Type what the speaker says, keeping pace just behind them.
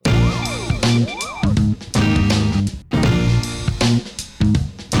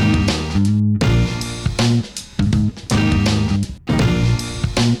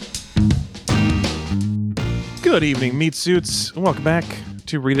Good evening, meat suits. Welcome back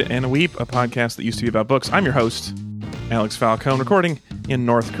to Read It and Weep, a podcast that used to be about books. I'm your host, Alex Falcone, recording in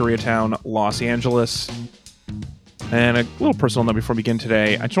North Koreatown, Los Angeles. And a little personal note before we begin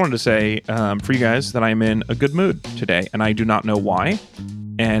today. I just wanted to say for you guys that I'm in a good mood today, and I do not know why.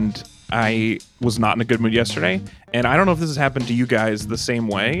 And I was not in a good mood yesterday, and I don't know if this has happened to you guys the same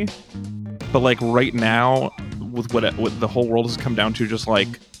way, but like right now, with what the whole world has come down to, just like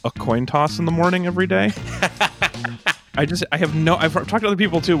a coin toss in the morning every day. I've talked to other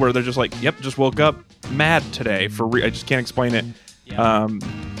people too, where they're just like, "Yep, just woke up mad today I just can't explain it." Yeah.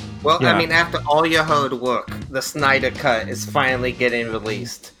 Yeah. I mean, after all your hard work, the Snyder Cut is finally getting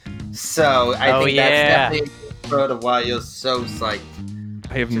released. So I think that's definitely part of why you're so psyched.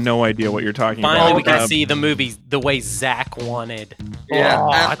 I have no idea what you're talking about. Finally, we can see the movie the way Zach wanted.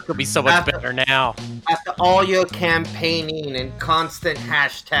 Yeah, it's gonna be so much better now. After all your campaigning and constant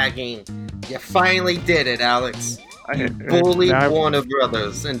hashtagging, you finally did it, Alex. You bullied Warner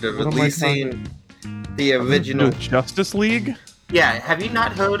Brothers into releasing the original Justice League. Yeah, have you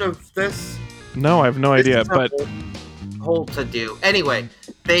not heard of this? No, I have no idea. But whole to do. Anyway,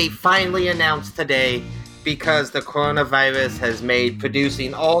 they finally announced today, because the coronavirus has made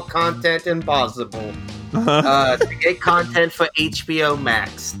producing all content impossible. To get content for HBO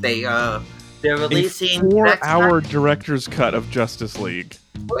Max, they're releasing a 4-hour director's cut of Justice League.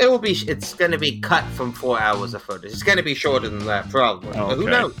 Well, it's going to be cut from 4 hours of footage. It's going to be shorter than that, probably. Okay. But who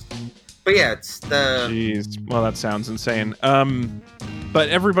knows? But yeah, it's the... Jeez. Well, that sounds insane. But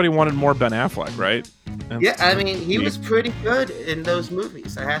everybody wanted more Ben Affleck, right? Yeah, I mean, he was pretty good in those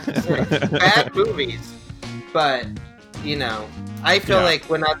movies, I have to say. Bad movies. But, you know, I feel like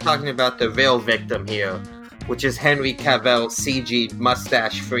we're not talking about the real victim here, which is Henry Cavill's CG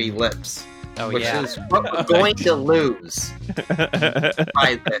mustache-free lips. Which is what we're going to lose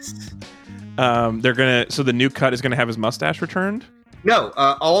by this. So the new cut is gonna have his mustache returned? No,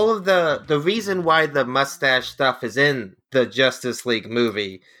 all of the reason why the mustache stuff is in the Justice League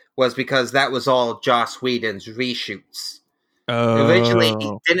movie was because that was all Joss Whedon's reshoots. Originally,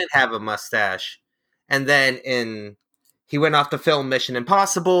 he didn't have a mustache, and then he went off to film Mission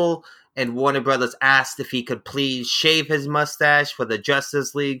Impossible, and Warner Brothers asked if he could please shave his mustache for the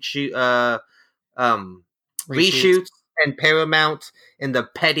Justice League reshoots, and Paramount, in the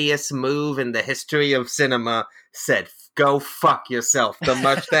pettiest move in the history of cinema, said, "Go fuck yourself." The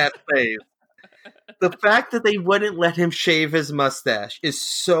mustache phase. The fact that they wouldn't let him shave his mustache is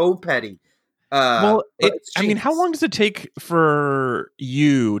so petty. I mean, how long does it take for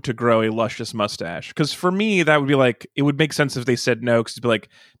you to grow a luscious mustache? Because for me, that would be like, it would make sense if they said no, because it'd be like,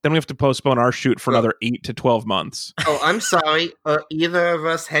 then we have to postpone our shoot for another 8 to 12 months. Oh, I'm sorry. Either of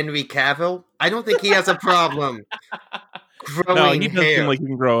us, Henry Cavill, I don't think he has a problem growing he does hair. seem like he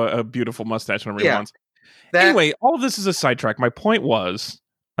can grow a beautiful mustache whenever he wants. Anyway, all of this is a sidetrack. My point was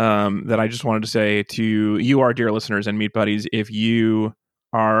that I just wanted to say to you, our dear listeners and meat buddies, if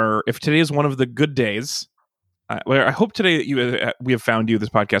today is one of the good days, I hope today we have found you this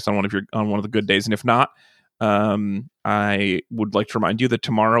podcast on one of the good days, and if not, I would like to remind you that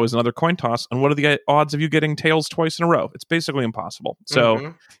tomorrow is another coin toss. And what are the odds of you getting tails twice in a row? It's basically impossible.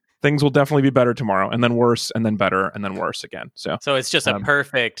 So things will definitely be better tomorrow, and then worse, and then better, and then worse again. So it's just a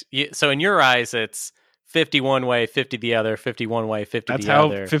perfect. So in your eyes, it's 50 one way, 50 the other, 50 one way, 50 the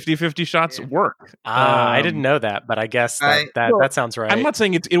other. That's how 50-50 shots work. I didn't know that, but I guess that sounds right. I'm not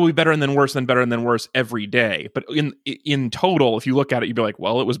saying it'll be better and then worse, then better and then worse every day. But in total, if you look at it, you'd be like,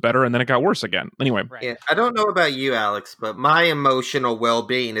 well, it was better and then it got worse again. Anyway. Right. Yeah, I don't know about you, Alex, but my emotional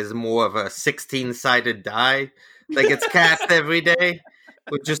well-being is more of a 16-sided die that gets cast every day,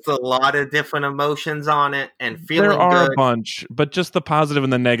 with just a lot of different emotions on it and feeling good. There are a bunch, but just the positive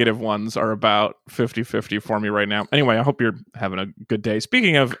and the negative ones are about 50-50 for me right now. Anyway, I hope you're having a good day.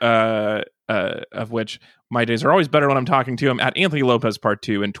 Speaking of which, my days are always better when I'm talking to him at Anthony Lopez Part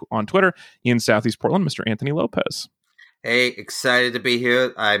 2 on Twitter in Southeast Portland, Mr. Anthony Lopez. Hey, excited to be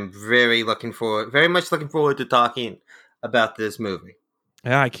here. I'm very much looking forward to talking about this movie.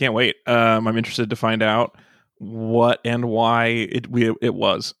 Yeah, I can't wait. I'm interested to find out what and why it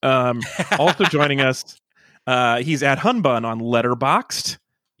was. Also joining us, he's at Hunbun on Letterboxd,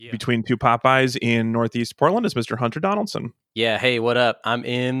 between two Popeyes in Northeast Portland, is Mr. Hunter Donaldson. Yeah, hey, what up? I'm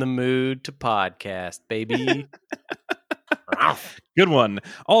in the mood to podcast, baby. Good one.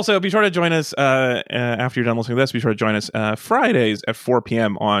 Also, be sure to join us after you're done listening to this. Be sure to join us Fridays at 4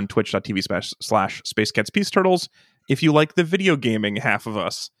 p.m. on twitch.tv/SpaceCatsPeaceTurtles if you like the video gaming half of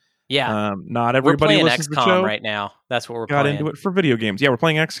us. Yeah. Not everybody we're playing listens to the show right now. That's what we're got playing. into it for video games. Yeah, we're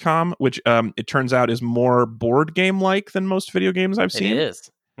playing XCOM, which it turns out is more board game like than most video games I've seen. It is.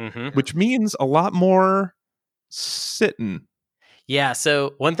 Which means a lot more sitting. Yeah.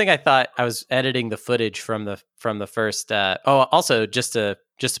 So one thing I thought, I was editing the footage from the first. Also just to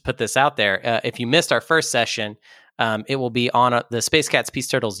put this out there, if you missed our first session, it will be on the Space Cats Peace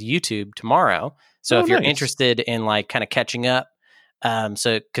Turtles YouTube tomorrow. So if you're interested in like kind of catching up,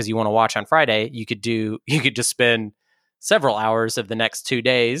 because you want to watch on Friday, you could just spend several hours of the next 2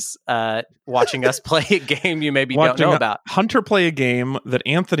 days watching us play a game you maybe don't know about. Hunter play a game that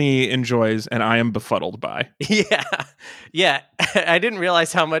Anthony enjoys and I am befuddled by. Yeah. I didn't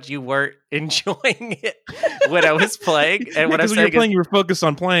realize how much you weren't enjoying it when I was playing. And when you were playing, you were focused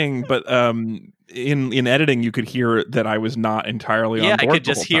on playing, but in editing, you could hear that I was not entirely on board. Yeah, I could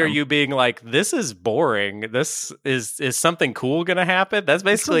just hear you being like, "This is boring. This is something cool going to happen?" That's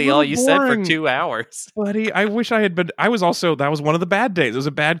basically all you said for 2 hours. Buddy, I wish I had been. That was one of the bad days. It was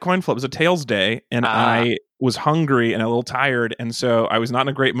a bad coin flip. It was a tails day, and I was hungry and a little tired, and so I was not in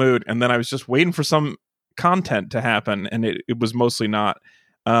a great mood. And then I was just waiting for some content to happen, and it was mostly not.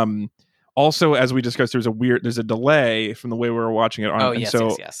 Also, as we discussed, there's a delay from the way we were watching it.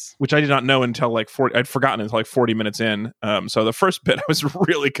 Yes. Which I did not know until like 40. I'd forgotten until like 40 minutes in. So the first bit, I was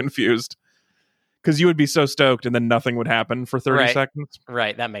really confused because you would be so stoked and then nothing would happen for 30 seconds.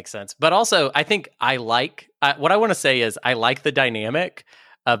 Right. That makes sense. But also, I think I like what I want to say is I like the dynamic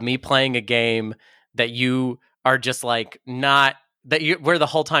of me playing a game that you are just like not. Where the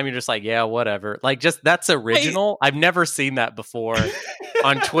whole time you're just like, yeah, whatever. Like, just that's original. I've never seen that before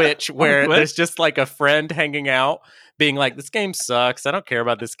on Twitch, where there's just like a friend hanging out, being like, "This game sucks. I don't care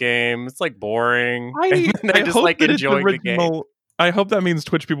about this game. It's like boring." I just like enjoying the game. I hope that means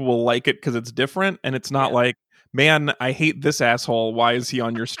Twitch people will like it because it's different, and it's not like, "Man, I hate this asshole. Why is he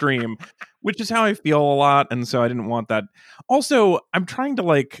on your stream?" Which is how I feel a lot, and so I didn't want that. Also, I'm trying to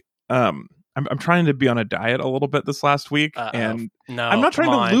like. I'm trying to be on a diet a little bit this last week, and I'm not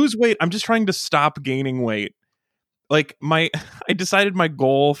trying to lose weight. I'm just trying to stop gaining weight. Like I decided my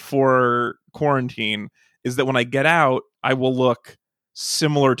goal for quarantine is that when I get out, I will look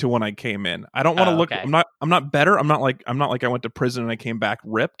similar to when I came in. I don't want to look. Okay. I'm not better. I'm not like I went to prison and I came back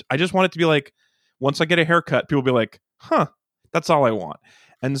ripped. I just want it to be like, once I get a haircut, people will be like, "Huh, that's all I want."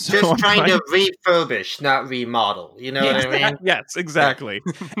 And so just trying to refurbish, not remodel. You know what I mean? Yes, exactly.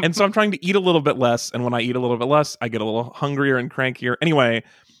 And so I'm trying to eat a little bit less. And when I eat a little bit less, I get a little hungrier and crankier. Anyway,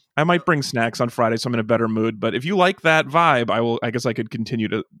 I might bring snacks on Friday, so I'm in a better mood. But if you like that vibe, I guess I could continue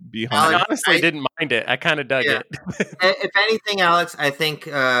to be hungry. I honestly didn't mind it. I kind of dug it. If anything, Alex, I think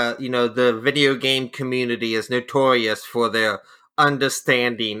the video game community is notorious for their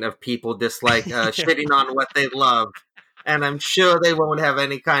understanding of people just like shitting on what they love. And I'm sure they won't have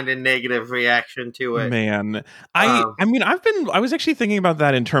any kind of negative reaction to it. Man, I was actually thinking about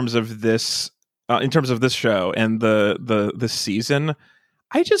that in terms of this show and the season.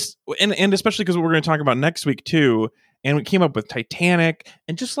 I just and especially because we're going to talk about next week too. And we came up with Titanic,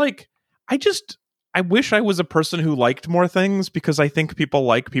 and just like I wish I was a person who liked more things, because I think people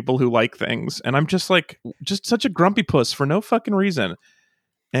like people who like things, and I'm just such a grumpy puss for no fucking reason.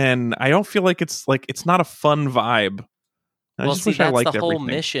 And I don't feel like it's not a fun vibe. Well, see, that's the whole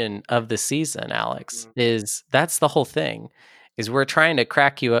mission of the season, Alex. That's the whole thing. Is we're trying to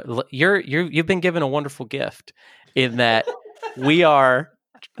crack you. You've been given a wonderful gift in that we're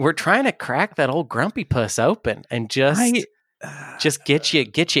trying to crack that old grumpy puss open and just get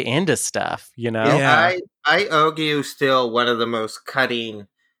you into stuff. You know. Yeah. I argue still one of the most cutting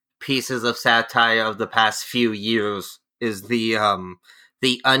pieces of satire of the past few years is the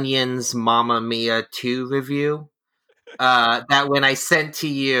Onion's Mamma Mia 2 review. That when I sent to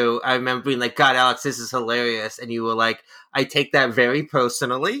you, I remember being like, "God, Alex, this is hilarious," and you were like, "I take that very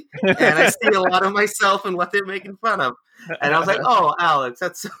personally, and I see a lot of myself in what they're making fun of." And I was like, "Oh, Alex,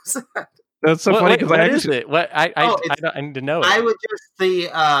 that's so sad." That's so funny. What is it? What I need to know. I would just the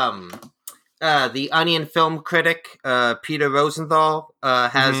Onion film critic Peter Rosenthal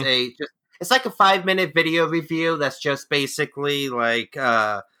has it's like a 5-minute video review that's just basically like,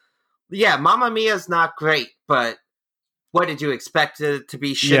 Mamma Mia's not great, but what did you expect it to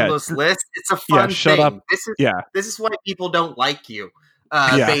be? Schindler's List? It's a fun thing. Shut up. This is why people don't like you.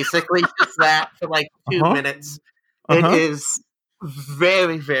 Basically, just that for like 2 minutes. It is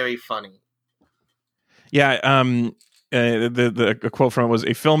very, very funny. Yeah. The quote from it was,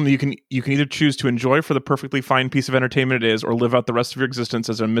 "A film that you can either choose to enjoy for the perfectly fine piece of entertainment it is, or live out the rest of your existence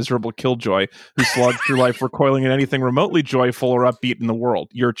as a miserable killjoy who slogs through life recoiling at anything remotely joyful or upbeat in the world.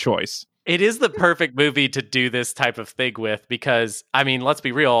 Your choice." It is the perfect movie to do this type of thing with, because, I mean, let's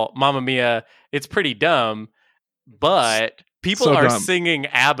be real, Mamma Mia, it's pretty dumb, but People So are dumb. singing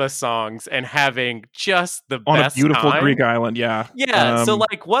ABBA songs and having just the On best a beautiful time. Greek island, yeah. Yeah, so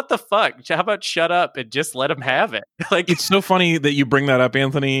like, what the fuck? How about shut up and just let them have it? Like, it's so funny that you bring that up,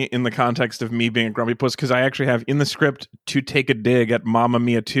 Anthony, in the context of me being a grumpy puss, because I actually have in the script to take a dig at Mamma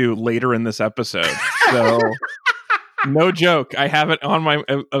Mia 2 later in this episode. So, no joke. I have it on my.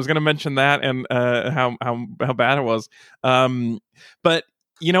 I was going to mention that and how bad it was. But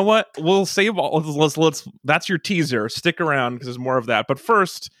you know what? We'll save all. Let's. That's your teaser. Stick around because there's more of that. But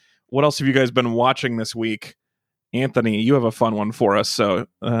first, what else have you guys been watching this week? Anthony, you have a fun one for us. So,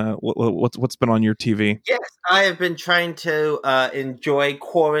 what's been on your TV? Yes, I have been trying to enjoy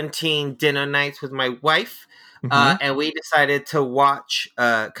quarantine dinner nights with my wife, and we decided to watch,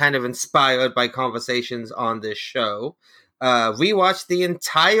 kind of inspired by conversations on this show, rewatch the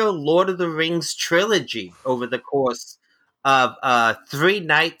entire Lord of the Rings trilogy over the course of 3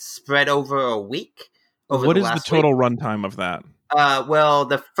 nights spread over a week. What is the total runtime of that? Well,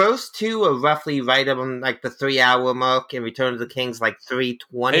 the first 2 are roughly right on like the 3-hour mark, and Return of the King's like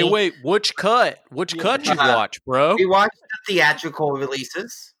 3:20. hey, wait, which cut? Which cut you watch, bro? We watched the theatrical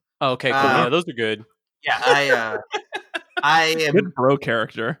releases. Okay, cool. Yeah, those are good. Yeah, I am good bro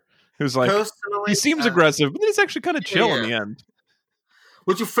character who's like personally. He seems aggressive, but then he's actually kind of chill in the end.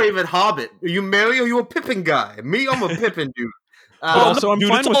 What's your favorite Hobbit? Are you Merry or are you a Pippin guy? Me, I'm a Pippin dude. So I'm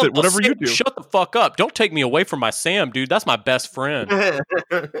fine with it. Whatever you do. Shut the fuck up. Don't take me away from my Sam, dude. That's my best friend.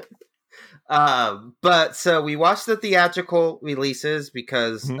 But so we watched the theatrical releases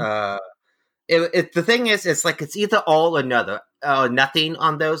because the thing is, it's like it's either all or nothing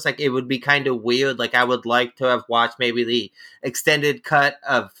on those. Like it would be kind of weird. Like I would like to have watched maybe the extended cut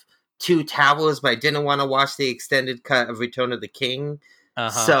of Two Towers, but I didn't want to watch the extended cut of Return of the King.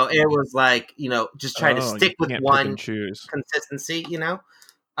 So it was like, just trying to stick with one consistency,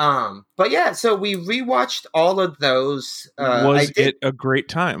 But yeah, so we rewatched all of those. Was it a great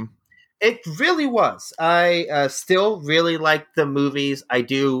time? It really was. I still really like the movies.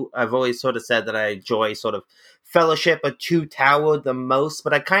 I've always sort of said that I enjoy sort of Fellowship of Two Tower the most,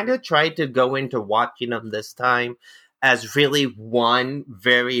 but I kind of tried to go into watching them this time as really one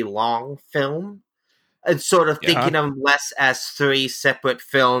very long film. And sort of thinking of them less as 3 separate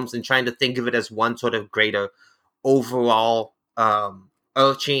films and trying to think of it as one sort of greater overall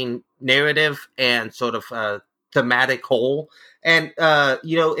overarching narrative and sort of thematic whole. And,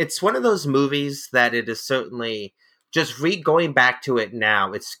 it's one of those movies that it is certainly just going back to it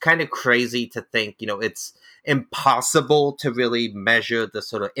now. It's kind of crazy to think, it's impossible to really measure the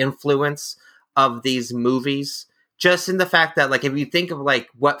sort of influence of these movies. Just in the fact that, like, if you think of, like,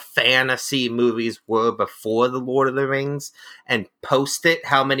 what fantasy movies were before The Lord of the Rings and post it,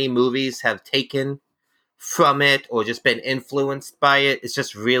 how many movies have taken from it or just been influenced by it, it's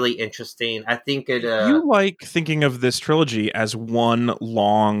just really interesting. I think it... You like thinking of this trilogy as one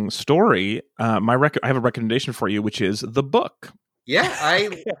long story. I have a recommendation for you, which is the book. Yeah, I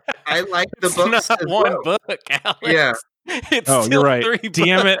like the it's books not as one well. book, Alex. Yeah. It's you're right. 3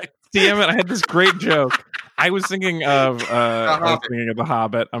 Damn books. it! I had this great joke. I was thinking of The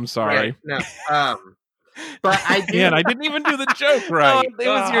Hobbit. I'm sorry. Yeah, no, but I do. Man, I didn't even do the joke right. It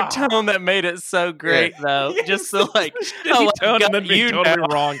was your tone that made it so great, though. Just so like, tone and then be totally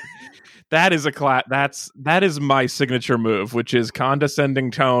wrong. That is that is my signature move, which is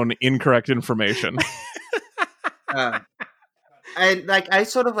condescending tone, incorrect information. I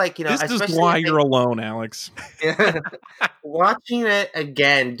sort of like, this is why you're alone, Alex. Watching it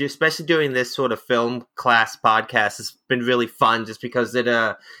again, especially doing this sort of film class podcast, has been really fun. Just because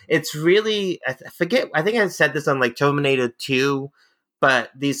it's really, I think I said this on like Terminator 2,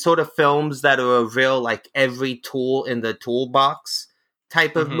 but these sort of films that are a real like every tool in the toolbox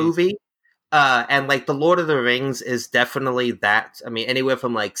type of movie. And like The Lord of the Rings is definitely that. I mean, anywhere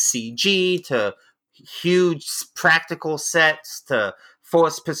from like CG to huge practical sets to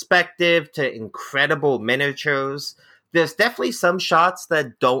forced perspective to incredible miniatures. There's definitely some shots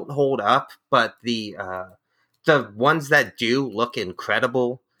that don't hold up, but the ones that do look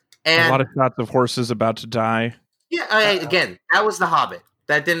incredible. And a lot of shots of horses about to die. Yeah, again, that was The Hobbit.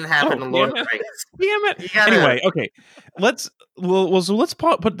 That didn't happen in Lord of the Rings. Damn it! Anyway, okay, let's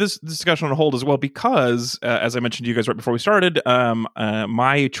put this discussion on hold as well because, as I mentioned to you guys right before we started,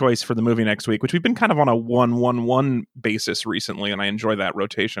 my choice for the movie next week, which we've been kind of on a 1-1-1 basis recently, and I enjoy that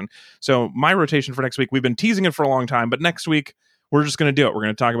rotation. So my rotation for next week, we've been teasing it for a long time, but next week we're just going to do it. We're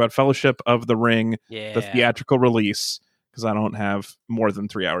going to talk about Fellowship of the Ring, the theatrical release, because I don't have more than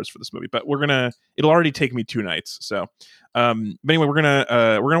 3 hours for this movie. But it'll already take me 2 nights. So, but anyway, we're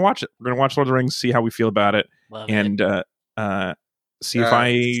gonna watch it. We're gonna watch Lord of the Rings, see how we feel about it, see if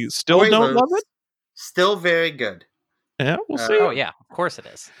I still don't love it. Still very good. Yeah, we'll see. Oh yeah, of course it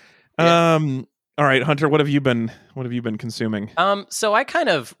is. All right, Hunter, what have you been consuming? So I kind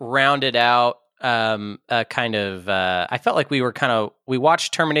of rounded out I felt like we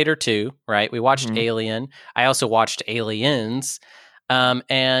watched Terminator 2, right? We watched Alien. I also watched Aliens.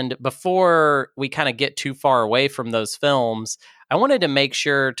 And before we kind of get too far away from those films, I wanted to make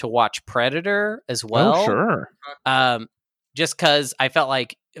sure to watch Predator as well. Oh, sure. Just because I feel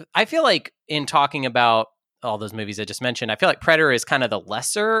like in talking about all those movies I just mentioned, I feel like Predator is kind of the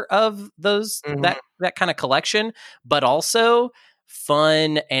lesser of those that kind of collection, but also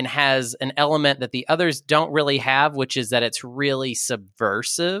fun and has an element that the others don't really have, which is that it's really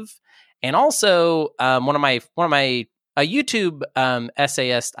subversive. And also, one of my a YouTube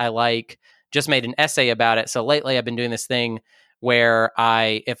essayist I like just made an essay about it. So lately, I've been doing this thing where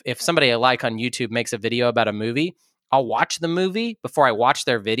if somebody I like on YouTube makes a video about a movie, I'll watch the movie before I watch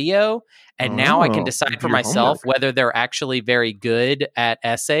their video. And now I can decide for myself whether they're actually very good at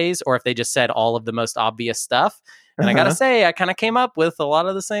essays or if they just said all of the most obvious stuff. And I got to say, I kind of came up with a lot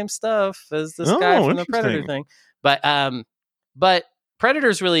of the same stuff as this guy from the Predator thing. But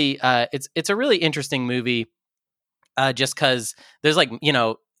Predator's really, it's a really interesting movie just because there's like, you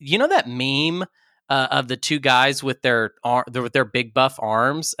know that meme of the two guys with their big buff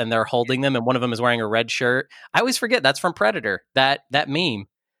arms and they're holding them and one of them is wearing a red shirt. I always forget that's from Predator, that meme.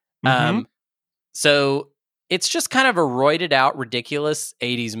 So it's just kind of a roided out, ridiculous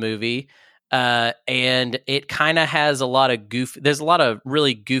 80s movie. And it kind of has a lot of there's a lot of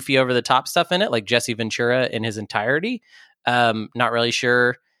really goofy over the top stuff in it, like Jesse Ventura in his entirety. Not really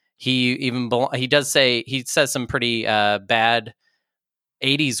sure. He says some pretty bad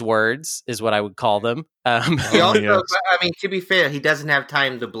 80s words is what I would call them. He also, I mean, to be fair, he doesn't have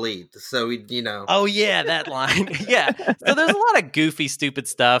time to bleed, so Oh yeah, that line. Yeah. So there's a lot of goofy, stupid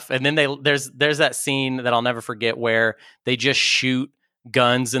stuff, and then there's that scene that I'll never forget where they just shoot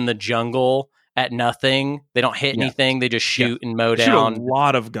guns in the jungle at nothing. They don't hit anything. They just shoot and mow down. Shoot a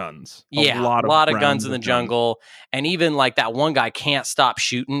lot of guns. A lot of guns in the jungle, and even like that one guy can't stop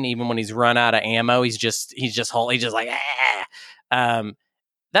shooting, even when he's run out of ammo. He's just like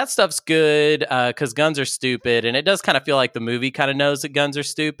that stuff's good because guns are stupid, and it does kind of feel like the movie kind of knows that guns are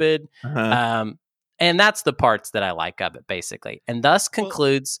stupid. And that's the parts that I like of it, basically. And thus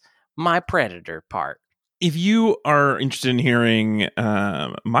concludes my Predator part. If you are interested in hearing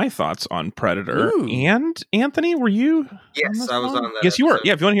my thoughts on Predator, and Anthony, were you? Yes, I was on that. Yes, you were.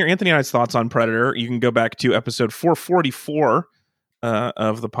 Yeah, if you want to hear Anthony and I's thoughts on Predator, you can go back to episode 444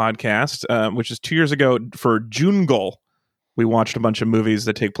 of the podcast, which is 2 years ago for Jungle. We watched a bunch of movies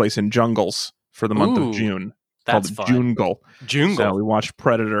that take place in jungles for the month of June. That's called fun. Jungle. So we watched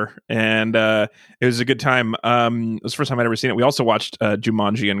Predator, and it was a good time. It was the first time I'd ever seen it. We also watched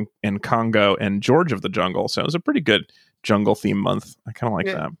Jumanji and Congo and George of the Jungle. So it was a pretty good jungle theme month. I kind of like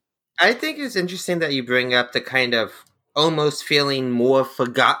that. I think it's interesting that you bring up the kind of almost feeling more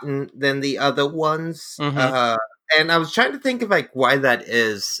forgotten than the other ones. And I was trying to think of like why that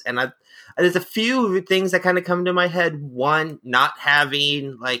is. And there's a few things that kind of come to my head. One, not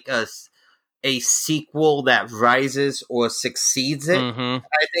having like a sequel that rises or succeeds it, I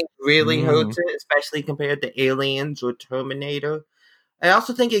think really hurts it, especially compared to Aliens or Terminator. I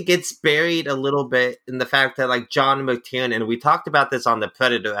also think it gets buried a little bit in the fact that like John McTiernan, we talked about this on the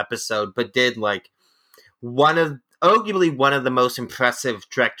Predator episode, but did like arguably one of the most impressive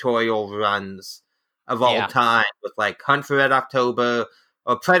directorial runs of all time with like Hunt for Red October,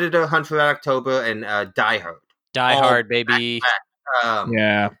 or Predator, Hunt for Red October, and Die Hard. Die Hard, baby.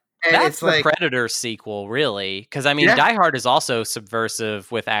 And that's it's the like, Predator sequel, really. Because, I mean, Die Hard is also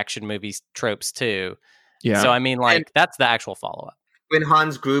subversive with action movie tropes, too. Yeah. So, I mean, like, that's the actual follow-up. When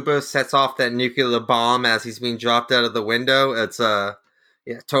Hans Gruber sets off that nuclear bomb as he's being dropped out of the window, it's,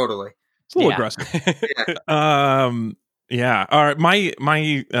 totally. It's a little aggressive. Yeah. All right.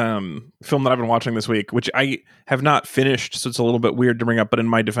 My film that I've been watching this week, which I have not finished, so it's a little bit weird to bring up, but in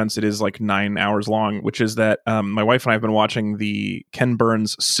my defense, it is like 9 hours long, which is that my wife and I have been watching the Ken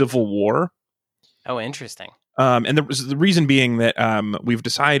Burns Civil War. Oh, interesting. And the reason being that we've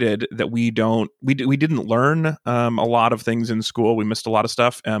decided that we didn't learn a lot of things in school. We missed a lot of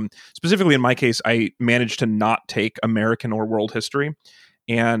stuff. Specifically in my case, I managed to not take American or world history.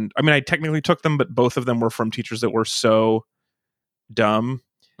 And I mean, I technically took them, but both of them were from teachers that were so dumb.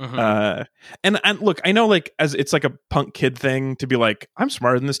 And look, I know like as it's like a punk kid thing to be like, I'm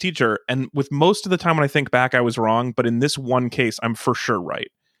smarter than this teacher. And with most of the time when I think back, I was wrong. But in this one case, I'm for sure right.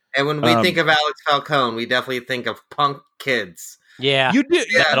 And when we think of Alex Falcone, we definitely think of punk kids. Yeah. You do.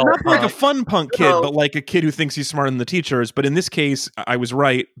 Yeah, not like a fun punk kid, but like a kid who thinks he's smarter than the teachers. But in this case, I was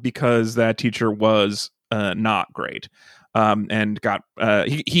right because that teacher was not great. And got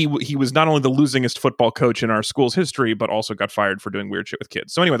he was not only the losingest football coach in our school's history, but also got fired for doing weird shit with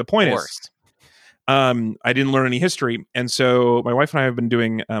kids. So anyway, the point is, I didn't learn any history, and so my wife and I have been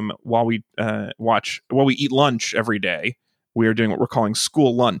doing while we eat lunch every day, we are doing what we're calling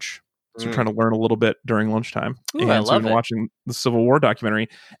school lunch. So we're trying to learn a little bit during lunchtime. Ooh, and so we've been watching the Civil War documentary,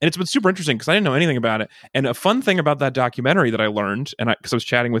 and it's been super interesting because I didn't know anything about it. And a fun thing about that documentary that I learned, and because I was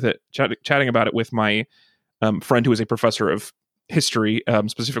chatting about it with my friend who is a professor of history,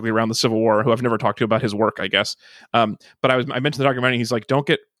 specifically around the Civil War, who I've never talked to about his work, I guess. But I mentioned the documentary. He's like, don't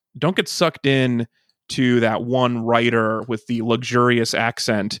get sucked in to that one writer with the luxurious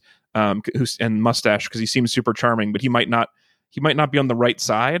accent and mustache, because he seems super charming, but he might not be on the right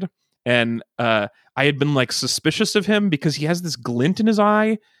side. And I had been like suspicious of him because he has this glint in his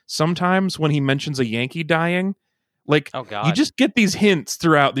eye sometimes when he mentions a Yankee dying. Like, oh God, you just get these hints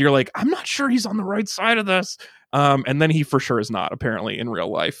throughout. You're like, I'm not sure he's on the right side of this. And then he for sure is not, apparently, in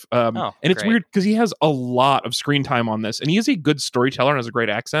real life. And it's weird because he has a lot of screen time on this, and he is a good storyteller and has a great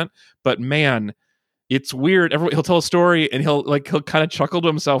accent. But man, it's weird. He'll tell a story and he'll kind of chuckle to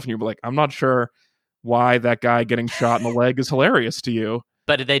himself, and you're like, I'm not sure why that guy getting shot in the leg is hilarious to you.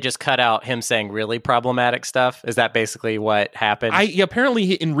 But did they just cut out him saying really problematic stuff? Is that basically what happened?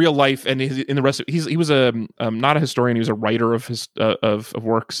 Apparently in real life and in the rest of he was not a historian. He was a writer of his of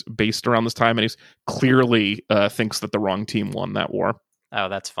works based around this time, and he's clearly thinks that the wrong team won that war. Oh,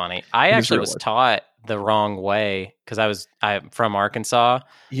 that's funny. I actually was taught the wrong way because I'm from Arkansas.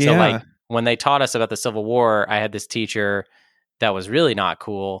 Yeah. So like when they taught us about the Civil War, I had this teacher that was really not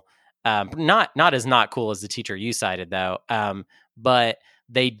cool. Not as not cool as the teacher you cited though. But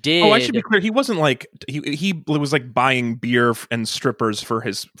they did. Oh, I should be clear. He wasn't like he was like buying beer and strippers for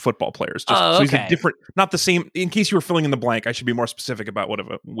his football players. So he's a different, not the same. In case you were filling in the blank, I should be more specific about what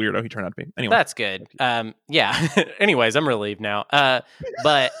of a weirdo he turned out to be. Anyway, that's good. Yeah. Anyways, I'm relieved now.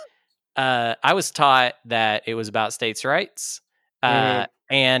 But I was taught that it was about states' rights.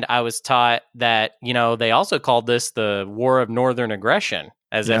 And I was taught that, they also called this the War of Northern Aggression,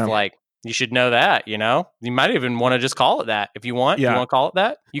 as if like, you should know that, you might even want to just call it that. If you want, you want to call it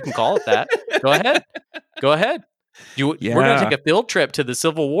that, you can call it that. Go ahead. We're going to take a field trip to the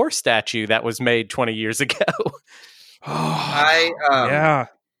Civil War statue that was made 20 years ago. I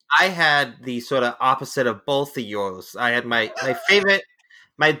had the sort of opposite of both of yours. I had my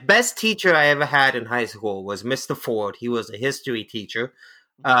best teacher I ever had in high school was Mr. Ford. He was a history teacher.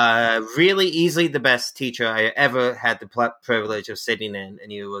 Really easily the best teacher I ever had the privilege of sitting in.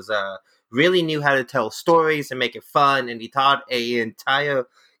 And he was really knew how to tell stories and make it fun. And he taught an entire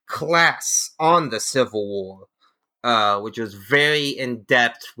class on the Civil War, which was very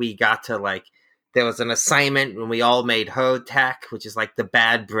in-depth. We got to there was an assignment when we all made herdtack, which is like the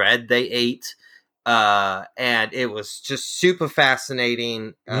bad bread they ate. And it was just super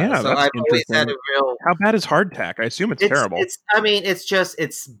fascinating. So I've always had a real. How bad is hardtack? I assume it's terrible. It's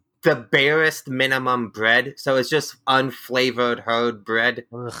the barest minimum bread, so it's just unflavored herd bread.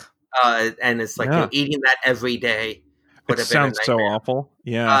 And it's like you're eating that every day. It sounds so awful.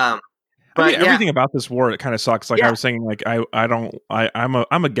 Yeah. But everything about this war, it kind of sucks. Like I was saying, like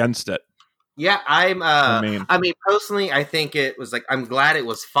I'm against it. Yeah, I mean, personally, I think it was like I'm glad it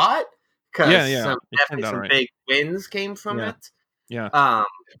was fought. Because some big wins came from it. Yeah.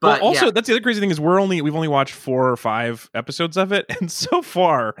 But also, that's the other crazy thing is we've only watched 4 or 5 episodes of it, and so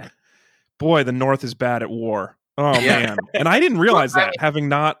far, boy, the North is bad at war. Oh man, and I didn't realize that, having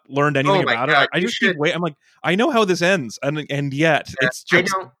not learned anything about it. I just keep waiting. I'm like, I know how this ends, and yet it's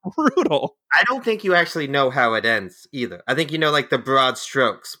just brutal. I don't think you actually know how it ends either. I think you know the broad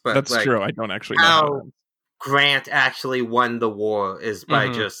strokes, but that's true. I don't actually know how Grant actually won the war is by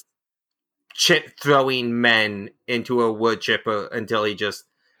just throwing men into a wood chipper until he just.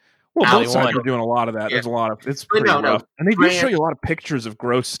 Well, both sides are doing a lot of that. There's a lot of it's pretty rough, and they do show you a lot of pictures of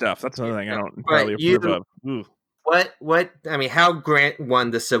gross stuff. That's another thing I don't entirely approve of. Ooh. What I mean, how Grant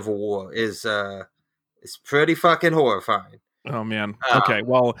won the Civil War is pretty fucking horrifying. Oh man. Okay.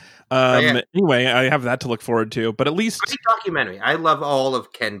 Well. Anyway, I have that to look forward to. But at least great documentary. I love all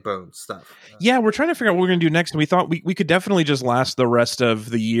of Ken Burns' stuff. Yeah, we're trying to figure out what we're going to do next, and we thought we could definitely just last the rest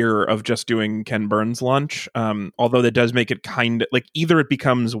of the year of just doing Ken Burns lunch. Although that does make it kind of like either it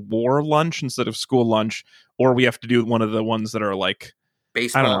becomes war lunch instead of school lunch, or we have to do one of the ones that are like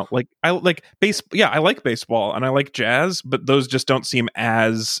Baseball. I don't know. Like I like base. Yeah, I like baseball and I like jazz, but those just don't seem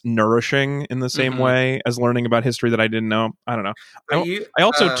as nourishing in the same way as learning about history that I didn't know. I don't know. I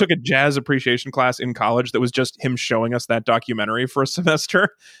also took a jazz appreciation class in college that was just him showing us that documentary for a semester.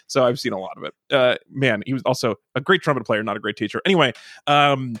 So I've seen a lot of it. Man, he was also a great trumpet player, not a great teacher. Anyway,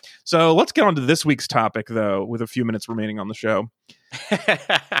 so let's get on to this week's topic, though, with a few minutes remaining on the show.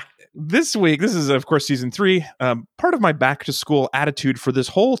 This week, this is, of course, season 3. Part of my back to school attitude for this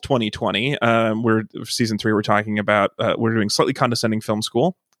whole 2020, season 3, we're talking about, we're doing slightly condescending film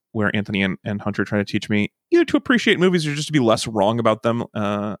school, where Anthony and Hunter try to teach me either to appreciate movies or just to be less wrong about them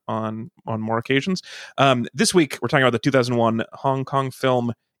on more occasions. This week, we're talking about the 2001 Hong Kong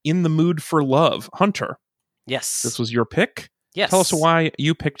film In the Mood for Love. Hunter. Yes. This was your pick? Yes. Tell us why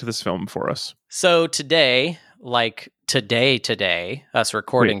you picked this film for us. So today, us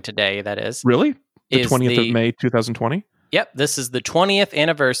recording today, that is. Really? The 20th of May, 2020? Yep. This is the 20th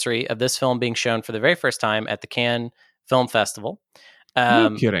anniversary of this film being shown for the very first time at the Cannes Film Festival.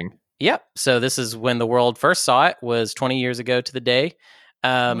 No kidding. Yep. So this is when the world first saw it, was 20 years ago to the day.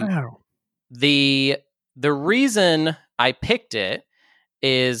 Wow. The reason I picked it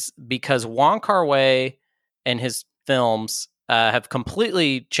is because Wong Kar-wai and his films have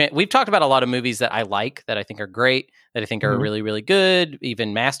completely changed. We've talked about a lot of movies that I like, that I think are great, that I think are really, really good,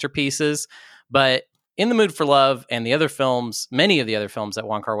 even masterpieces. But In the Mood for Love and the other films, many of the other films that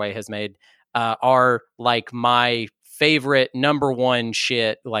Wong Kar-wai has made are like my favorite number one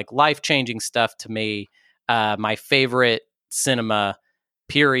shit, like life-changing stuff to me. My favorite cinema,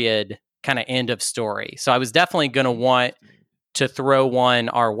 period, kind of end of story. So I was definitely going to want to throw one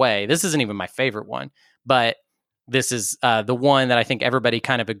our way. This isn't even my favorite one, but this is the one that I think everybody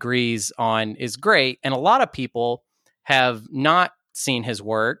kind of agrees on is great. And a lot of people have not seen his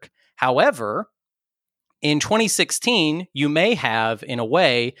work. However, in 2016, you may have, in a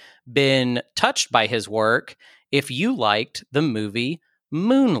way, been touched by his work if you liked the movie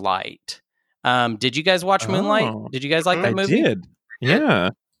Moonlight. Did you guys watch Moonlight? Did you guys like that movie? I did. Yeah.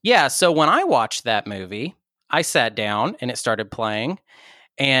 Yeah. So when I watched that movie, I sat down and it started playing.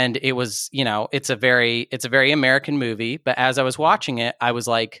 And it was, it's a very American movie. But as I was watching it, I was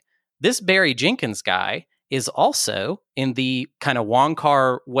like, this Barry Jenkins guy is also in the kind of Wong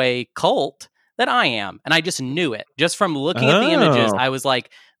Kar-wai cult that I am. And I just knew it. Just from looking at the images, I was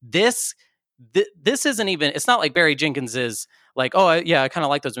like, this isn't even, it's not like Barry Jenkins is like, oh, I kind of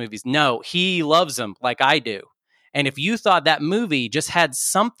like those movies. No, he loves them like I do. And if you thought that movie just had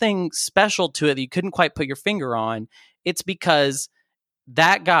something special to it that you couldn't quite put your finger on, it's because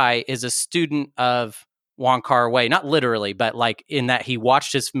that guy is a student of Wong Kar-wai, not literally, but like in that he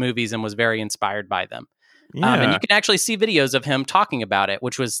watched his movies and was very inspired by them. Yeah. And you can actually see videos of him talking about it,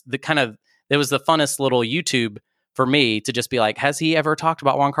 which was it was the funnest little YouTube for me to just be like, has he ever talked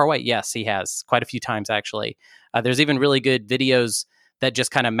about Wong Kar-wai? Yes, he has, quite a few times actually. There's even really good videos that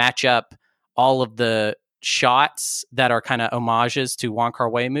just kind of match up all of the shots that are kind of homages to Wong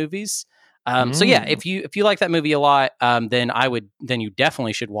Kar-wai movies. So yeah, if you like that movie a lot, then you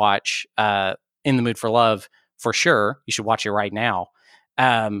definitely should watch In the Mood for Love for sure. You should watch it right now.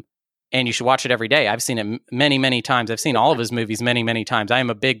 And you should watch it every day. I've seen it many, many times. I've seen all of his movies many, many times. I am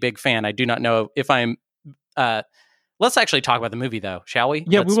a big, big fan. I do not know if I'm let's actually talk about the movie though, shall we?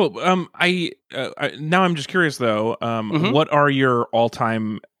 Yeah, we will. Now I'm just curious though, what are your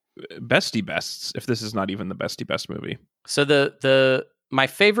all-time bestie bests if this is not even the bestie best movie? So my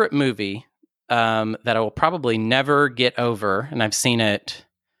favorite movie that I will probably never get over, and I've seen it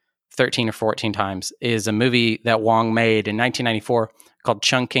 13 or 14 times, is a movie that Wong made in 1994 called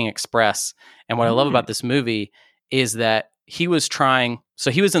Chungking Express. And what I love about this movie is that he was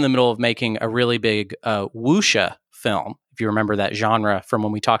in the middle of making a really big wuxia film, if you remember that genre from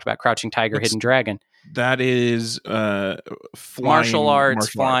when we talked about Crouching Tiger, Hidden Dragon. That is martial arts,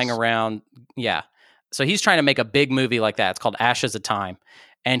 flying around. Yeah. So he's trying to make a big movie like that. It's called Ashes of Time.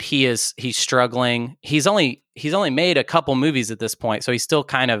 And he's struggling. He's only made a couple movies at this point, so he's still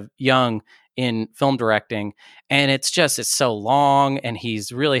kind of young in film directing. And it's so long, and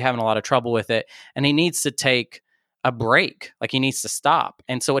he's really having a lot of trouble with it. And he needs to take a break, like he needs to stop.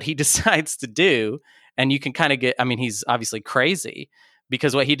 And so what he decides to do, and you can kind of he's obviously crazy,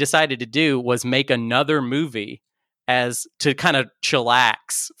 because what he decided to do was make another movie as to kind of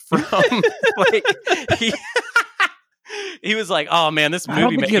chillax from like he was like, oh man, this movie I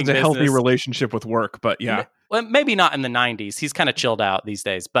don't think he has a business. Healthy relationship with work, but yeah. Well, maybe not in the 90s. He's kind of chilled out these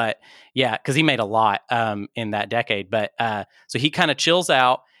days, but yeah, because he made a lot in that decade. But so he kind of chills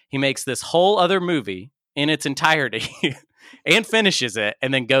out. He makes this whole other movie in its entirety. and finishes it,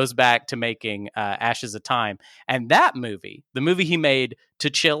 and then goes back to making Ashes of Time. And that movie, the movie he made to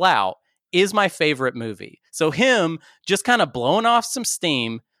chill out, is my favorite movie. So him just kind of blowing off some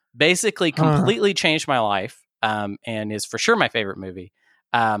steam basically completely changed my life, and is for sure my favorite movie.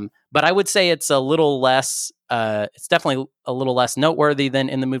 But I would say it's a little less, it's definitely a little less noteworthy than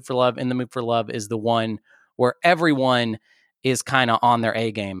In the Mood for Love. In the Mood for Love is the one where everyone is kind of on their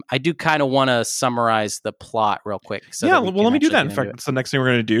A game. I do kind of want to summarize the plot real quick. Well, let me do that. In fact, that's the next thing we're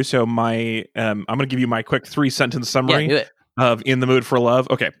going to do. So my, I'm going to give you my quick 3-sentence summary of In the Mood for Love.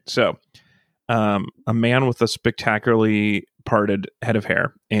 Okay. So, a man with a spectacularly parted head of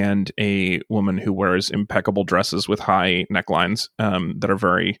hair and a woman who wears impeccable dresses with high necklines, that are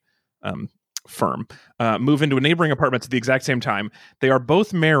very, firm, move into a neighboring apartment at the exact same time. They are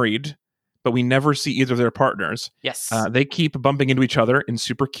both married, but we never see either of their partners. Yes. They keep bumping into each other in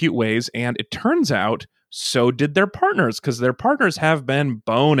super cute ways, and it turns out so did their partners, because their partners have been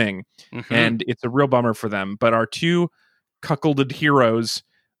boning, and it's a real bummer for them. But our two cuckolded heroes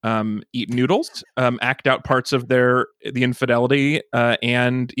eat noodles, act out parts of the infidelity,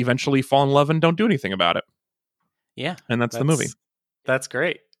 and eventually fall in love and don't do anything about it. Yeah. And that's the movie. That's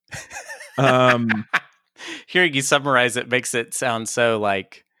great. Hearing you summarize it makes it sound so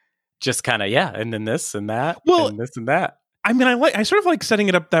like, just kind of, and then this and that, and this and that. I mean, I sort of like setting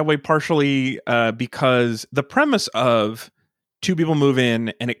it up that way partially because the premise of two people move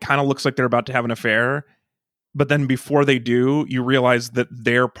in and it kind of looks like they're about to have an affair, but then before they do, you realize that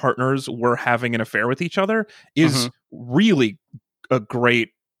their partners were having an affair with each other is really a great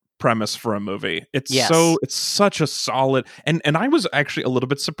premise for a movie. It's such a solid, and I was actually a little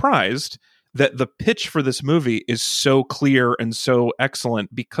bit surprised that the pitch for this movie is so clear and so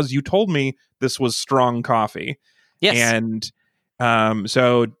excellent, because you told me this was strong coffee. Yes. And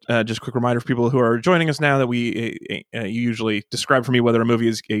so just a quick reminder for people who are joining us now that you usually describe for me whether a movie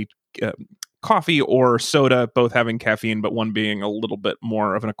is a coffee or soda, both having caffeine, but one being a little bit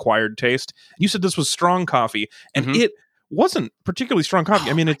more of an acquired taste. You said this was strong coffee, and it wasn't particularly strong coffee.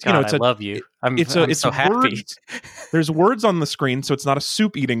 I mean, it's, God, it's I love you. I'm so happy. Words. There's words on the screen, so it's not a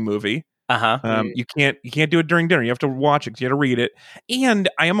soup eating movie. You can't do it during dinner. You have to watch it. You have to read it. And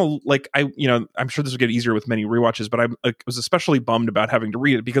I am I'm sure this will get easier with many rewatches, but I was especially bummed about having to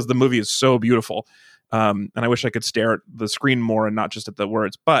read it because the movie is so beautiful. And I wish I could stare at the screen more and not just at the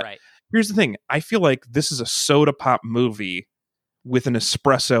words. But here's the thing. I feel like this is a soda pop movie with an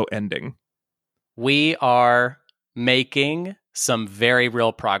espresso ending. We are making some very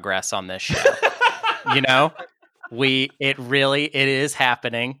real progress on this show. It is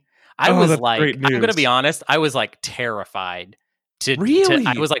happening. I was like, I'm going to be honest, I was like terrified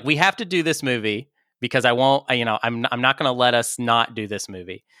I was like, we have to do this movie because I won't, I'm not going to let us not do this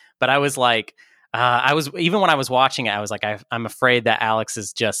movie. But I was like, even when I was watching it, I was like, I'm afraid that Alex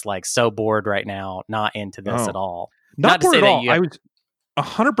is just like so bored right now, not into this at all. Not bored at all. I was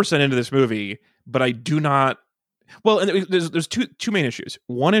 100% into this movie, but I do not. Well, and there's two main issues.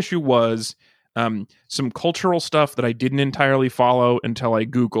 One issue was some cultural stuff that I didn't entirely follow until I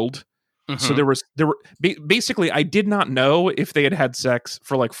Googled. So there were basically, I did not know if they had sex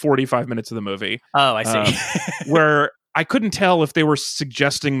for like 45 minutes of the movie. Oh, I see. Where I couldn't tell if they were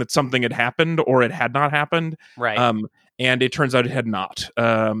suggesting that something had happened or it had not happened. Right. And it turns out it had not.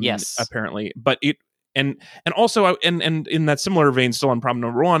 Yes. Apparently, but it and also and in that similar vein, still on problem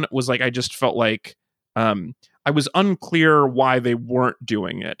number one was like I just felt like I was unclear why they weren't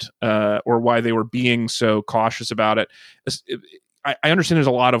doing it or why they were being so cautious about it. I understand there's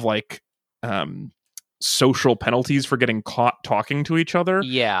a lot of like social penalties for getting caught talking to each other.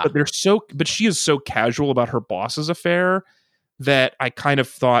 Yeah. But she is so casual about her boss's affair that I kind of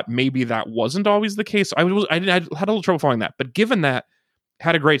thought maybe that wasn't always the case. I had a little trouble following that. But given that,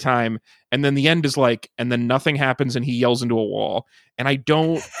 had a great time, and then the end is like, and then nothing happens and he yells into a wall. And I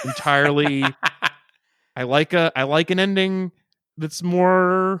don't entirely I like an ending that's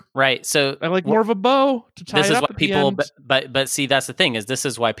more right. So I like more of a bow to tie this it is up what at people the end. but see, that's the thing, is this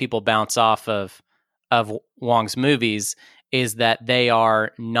is why people bounce off of Wong's movies, is that they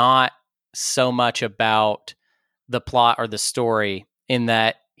are not so much about the plot or the story, in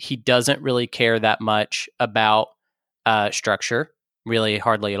that he doesn't really care that much about structure, really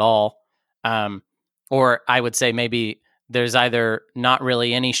hardly at all. Or I would say maybe there's either not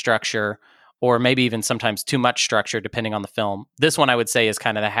really any structure, or maybe even sometimes too much structure, depending on the film. This one I would say is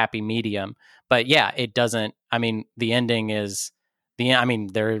kind of the happy medium. But yeah, it doesn't, I mean, the ending is,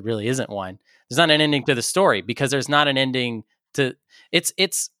 there really isn't one. There's not an ending to the story, because there's not an ending to, it's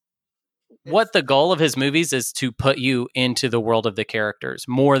what the goal of his movies is to put you into the world of the characters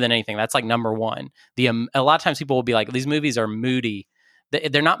more than anything. That's like number one. A lot of times people will be like, these movies are moody.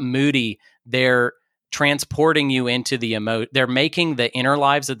 They're not moody. They're transporting you into the they're making the inner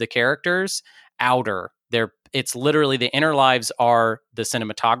lives of the characters outer. It's literally the inner lives are the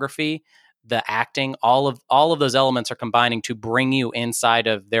cinematography, the acting, all of those elements are combining to bring you inside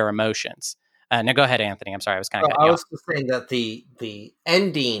of their emotions. Now go ahead, Anthony. I'm sorry, I was kind of cutting I you was just saying that the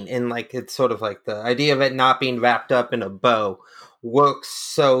ending and like it's sort of like the idea of it not being wrapped up in a bow works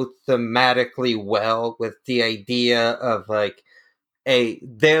so thematically well with the idea of like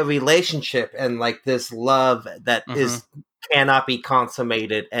their relationship and like this love that is cannot be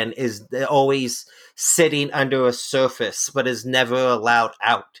consummated and is always sitting under a surface but is never allowed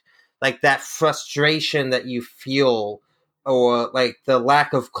out. Like that frustration that you feel or like the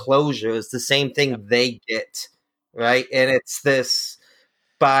lack of closure is the same thing they get, right? And it's this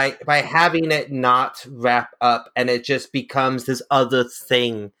by having it not wrap up and it just becomes this other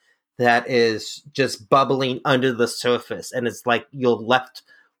thing that is just bubbling under the surface and it's like you're left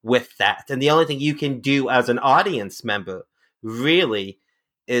with that. And the only thing you can do as an audience member really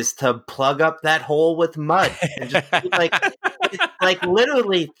is to plug up that hole with mud and just like it, like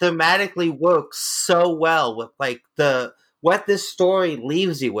literally thematically works so well with like what this story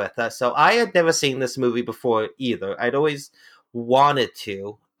leaves you with. So I had never seen this movie before either. I'd always wanted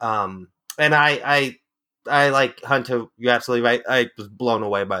to. And I like Hunter, you're absolutely right. I was blown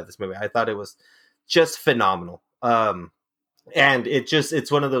away by this movie. I thought it was just phenomenal. And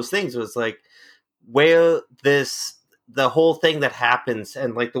it's one of those things where it's like where the whole thing that happens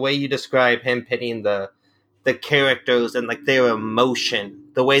and like the way you describe him pitting the characters and like their emotion,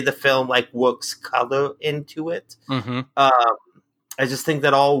 the way the film like works color into it. I just think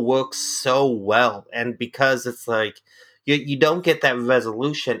that all works so well. And because it's like, you don't get that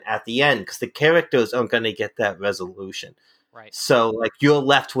resolution at the end because the characters aren't going to get that resolution. Right. So like you're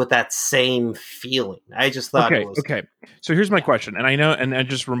left with that same feeling. I just thought it was okay. So here's my question, and I know, and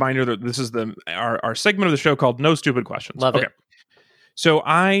just a reminder that this is our segment of the show called No Stupid Questions. Love it. So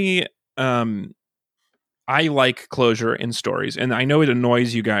I like closure in stories, and I know it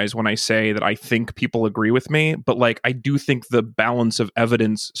annoys you guys when I say that I think people agree with me, but like I do think the balance of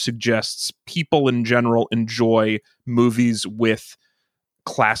evidence suggests people in general enjoy movies with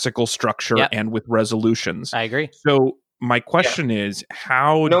classical structure and with resolutions. I agree. So my question is,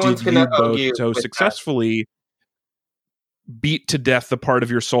 how did you both so successfully beat to death the part of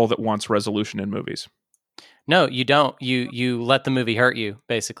your soul that wants resolution in movies? No, you don't. You let the movie hurt you.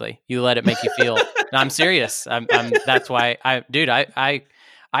 Basically, you let it make you feel. No, I'm serious. I'm. That's why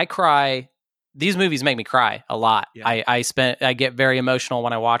I cry. These movies make me cry a lot. Yeah. I get very emotional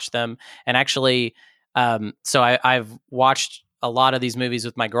when I watch them. And actually, so I've watched a lot of these movies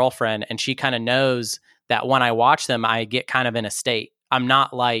with my girlfriend, and she kind of knows that when I watch them, I get kind of in a state. I'm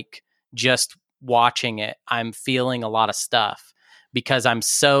not like just watching it. I'm feeling a lot of stuff because I'm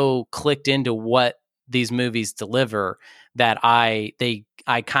so clicked into what these movies deliver that I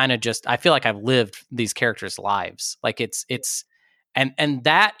kind of just, I feel like I've lived these characters' lives. Like it's and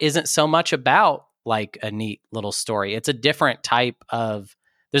that isn't so much about like a neat little story. It's a different type of,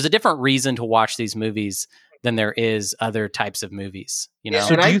 there's a different reason to watch these movies than there is other types of movies, you know?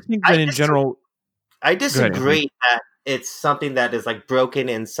 So do you think that in general, I disagree that it's something that is like broken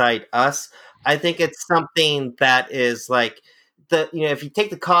inside us. I think it's something that is like if you take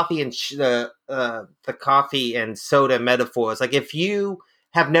the coffee and the coffee and soda metaphors, like if you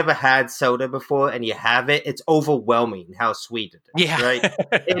have never had soda before and you have it, it's overwhelming how sweet it is. Yeah. Right?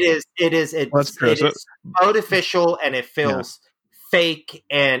 It is artificial and it feels fake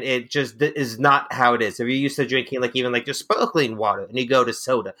and it just is not how it is. If you're used to drinking like even like just sparkling water and you go to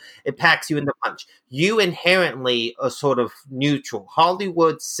soda, it packs you in the punch. You inherently are sort of neutral.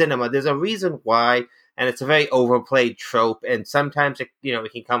 Hollywood cinema, there's a reason why, and it's a very overplayed trope, and sometimes it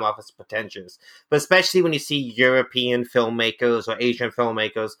can come off as pretentious. But especially when you see European filmmakers or Asian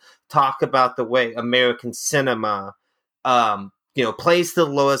filmmakers talk about the way American cinema plays the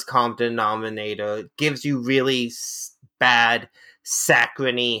lowest common denominator, gives you really bad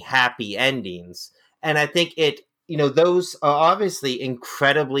saccharine happy endings. And I think those are obviously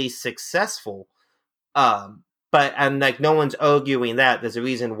incredibly successful. But like no one's arguing that. There's a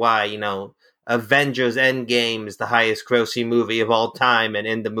reason why, Avengers Endgame is the highest grossing movie of all time and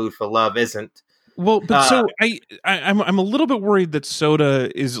In the Mood for Love isn't. Well, but so I'm a little bit worried that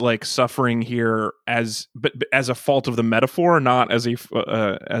soda is like suffering here as a fault of the metaphor, not as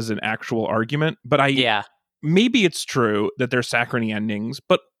as an actual argument. But maybe it's true that they're saccharine endings,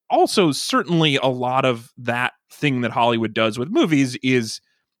 but also certainly a lot of that thing that Hollywood does with movies is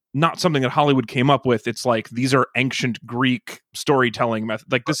not something that Hollywood came up with. It's like these are ancient Greek storytelling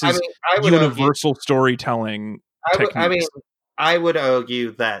method. Like this is I would universal storytelling techniques. I would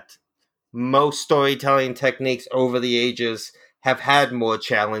argue that most storytelling techniques over the ages have had more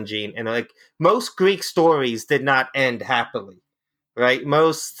challenging, and like most Greek stories did not end happily, right?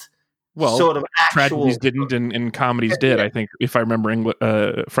 Most sort of actual tragedies didn't, and comedies did. Yeah. I think if I remember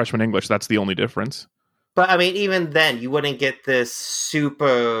freshman English, that's the only difference. But I mean, even then, you wouldn't get this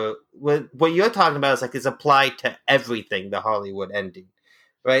super. What you're talking about is like it's applied to everything. The Hollywood ending,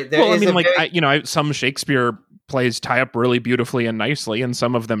 right? Some Shakespeare plays tie up really beautifully and nicely, and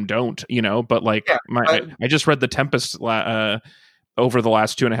some of them don't. But like, I just read The Tempest over the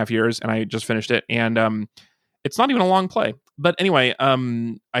last 2.5 years, and I just finished it, and it's not even a long play. But anyway,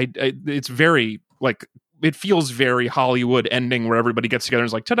 it's very like. It feels very Hollywood ending where everybody gets together and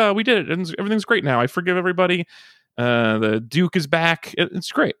is like, ta-da, we did it. And everything's great now. I forgive everybody. The Duke is back.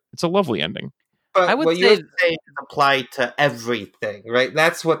 It's great. It's a lovely ending. But I would what you're saying is applied to everything, right?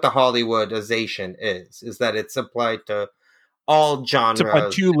 That's what the Hollywoodization is that it's applied to all genres. It's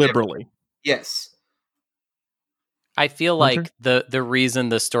applied too liberally. Yes. I feel like the reason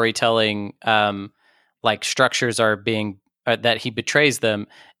the storytelling like structures are being that he betrays them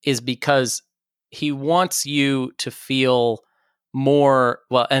is because he wants you to feel more,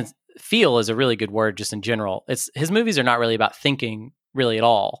 and feel is a really good word just in general. His movies are not really about thinking really at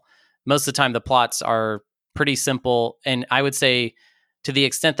all. Most of the time the plots are pretty simple, and I would say to the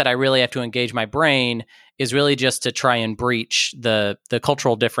extent that I really have to engage my brain is really just to try and breach the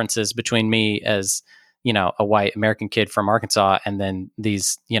cultural differences between me as, a white American kid from Arkansas and then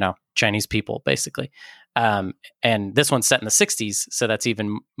these, Chinese people basically. And this one's set in the 60s, so that's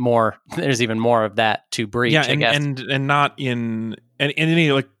even more. There's even more of that to breach. Yeah, I guess. and not in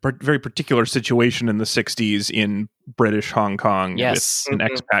any like very particular situation in the 60s in British Hong Kong with an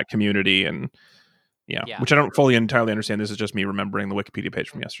expat community, and which I don't fully entirely understand. This is just me remembering the Wikipedia page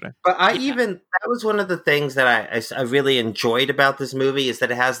from yesterday. But that was one of the things that I really enjoyed about this movie is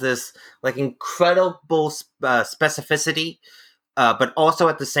that it has this like incredible specificity. But also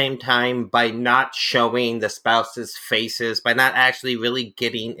at the same time, by not showing the spouses' faces, by not actually really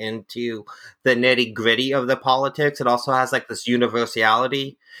getting into the nitty gritty of the politics, it also has like this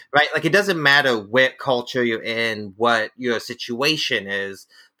universality, right? Like it doesn't matter what culture you're in, what your situation is.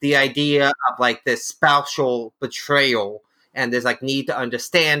 The idea of like this spousal betrayal and this like need to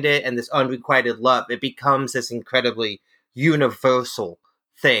understand it and this unrequited love, it becomes this incredibly universal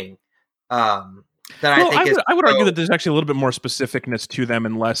thing. I would argue that there's actually a little bit more specificness to them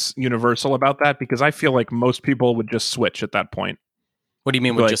and less universal about that, because I feel like most people would just switch at that point. What do you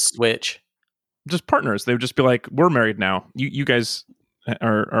mean would just switch? Just partners. They would just be like, we're married now. You guys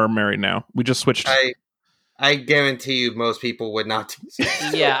are married now. We just switched. I guarantee you most people would not do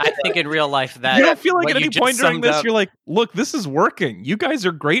that. Yeah, I think in real life that... You don't feel like at any point during this, you're like, look, this is working. You guys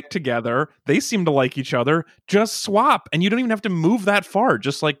are great together. They seem to like each other. Just swap. And you don't even have to move that far.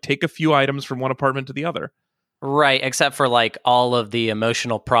 Just like take a few items from one apartment to the other. Right, except for like all of the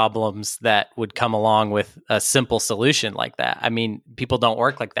emotional problems that would come along with a simple solution like that. I mean, people don't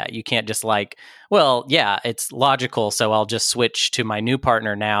work like that. You can't just like, well, yeah, it's logical, so I'll just switch to my new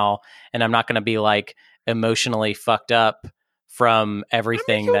partner now, and I'm not going to be like emotionally fucked up from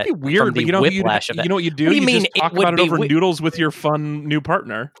everything that would be weird, but whiplash of it. You know what you do? What do you mean just talk about it over noodles with your fun new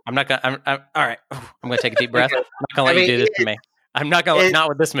partner. I'm not gonna. I'm all right. I'm gonna take a deep breath. I'm not gonna let you do this to me. I'm not gonna. Not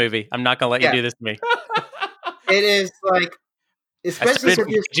with this movie. I'm not gonna let you do this to me. It is like, especially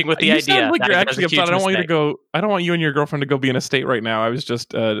engaging with the idea. Like you're actually upset. I don't want you to go. I don't want you and your girlfriend to go be in a state right now. I was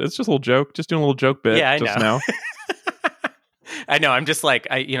just. It's just a little joke. Just doing a little joke bit. Yeah, I just know. Now. I know. I'm just like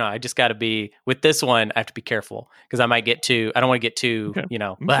I just got to be with this one. I have to be careful because I might get too. I don't want to get too. Okay.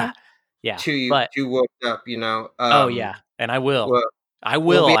 Blah. Yeah. Too worked up. Oh yeah, and I will. I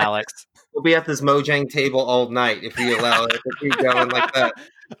will, Alex. We'll be at this Mojang table all night if you allow it to keep going like that.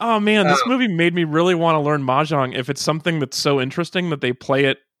 Oh man, this movie made me really want to learn mahjong. If it's something that's so interesting that they play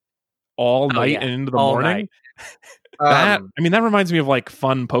it all night and into the morning. That reminds me of like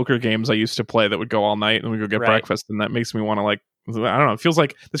fun poker games I used to play that would go all night and we go get breakfast, and that makes me want to like, I don't know.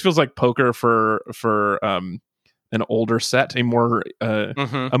 This feels like poker for an older set, a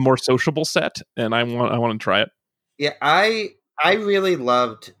more sociable set, and I want to try it. Yeah, I really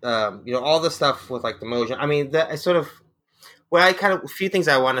loved all the stuff with like the Mojang. I mean, a few things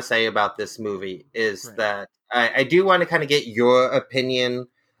I want to say about this movie is that I do want to kind of get your opinion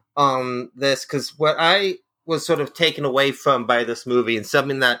on this, because what I was sort of taken away from by this movie, and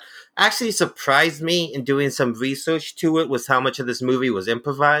something that actually surprised me in doing some research to it, was how much of this movie was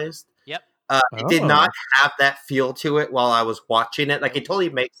improvised. Yep. It did not have that feel to it while I was watching it. Like, it totally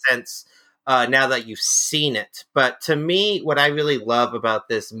makes sense now that you've seen it. But to me, what I really love about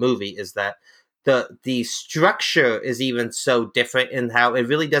this movie is that the structure is even so different in how it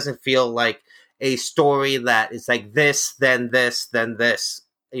really doesn't feel like a story that is like this, then this, then this,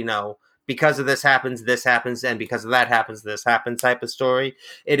 because of this happens, and because of that happens, this happens type of story.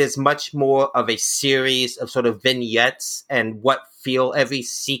 It is much more of a series of sort of vignettes, and every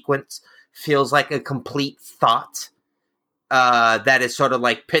sequence feels like a complete thought that is sort of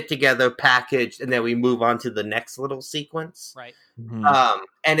like put together, packaged, and then we move on to the next little sequence. Right. Mm-hmm.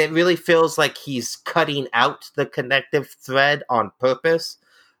 And it really feels like he's cutting out the connective thread on purpose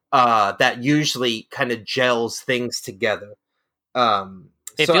that usually kind of gels things together.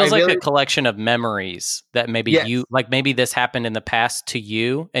 It feels like a collection of memories that maybe maybe this happened in the past to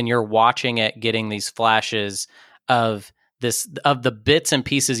you, and you're watching it, getting these flashes of the bits and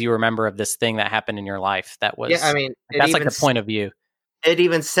pieces you remember of this thing that happened in your life. That was, that's like the point of view. It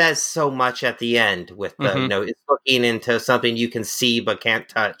even says so much at the end with the, it's looking into something you can see but can't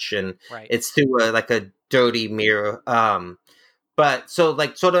touch, and it's through a dirty mirror. But so,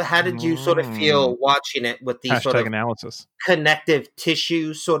 like, sort of, how did you sort of feel watching it with these sort of analysis connective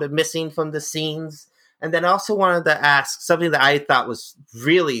tissues sort of missing from the scenes? And then I also wanted to ask something that I thought was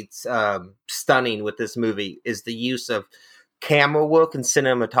really stunning with this movie is the use of camera work and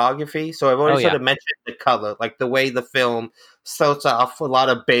cinematography. So I've already sort of mentioned the color, like the way the film starts off with a lot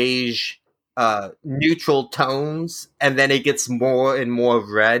of beige, neutral tones, and then it gets more and more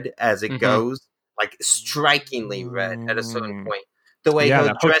red as it goes. Like strikingly red at a certain point. The way her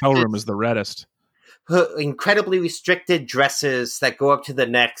that hotel room is the reddest. Her incredibly restricted dresses that go up to the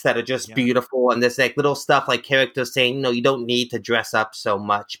necks that are just beautiful, and there's like little stuff like characters saying, you don't need to dress up so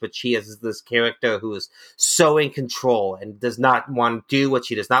much, but she is this character who is so in control and does not want to do what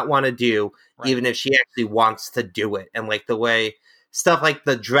she does not want to do, even if she actually wants to do it. And like the way stuff like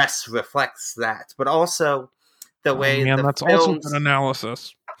the dress reflects that, but also the way that's also an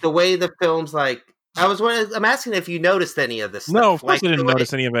analysis. The way the film's like, I'm asking if you noticed any of this stuff. No, of course I didn't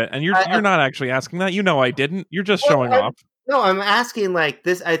notice any of it. And you're not actually asking that. I didn't. You're just showing off. No, I'm asking like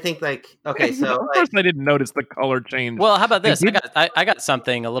this. I think like, okay, so of course I didn't notice the color change. Well, how about this? I got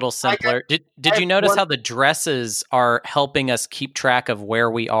something a little simpler. Did you notice how the dresses are helping us keep track of where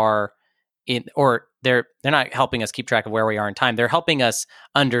we are they're not helping us keep track of where we are in time. They're helping us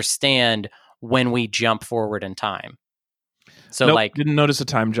understand when we jump forward in time. So didn't notice a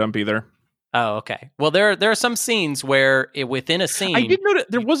time jump either. Oh, okay. Well, there are some scenes where within a scene, I did notice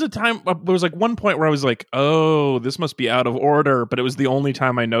there was a time. There was like one point where I was like, "Oh, this must be out of order," but it was the only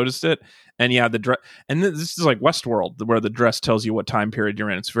time I noticed it. And the dress, and this is like Westworld, where the dress tells you what time period you're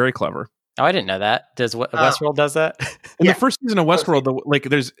in. It's very clever. Oh, I didn't know that. Does Westworld does that? In the first season of Westworld,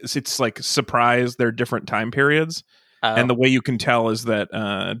 it's like surprise. There are different time periods, and the way you can tell is that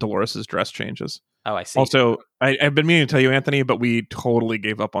Dolores' dress changes. Oh, I see. Also, I've been meaning to tell you, Anthony, but we totally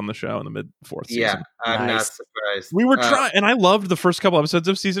gave up on the show in the mid-4th season. Yeah, I'm not surprised. We were trying, and I loved the first couple episodes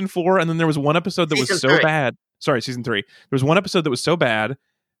of season 4, and then there was one episode that was so bad. Sorry, season 3. There was one episode that was so bad,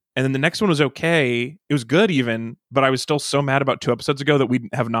 and then the next one was okay. It was good even, but I was still so mad about 2 episodes ago that we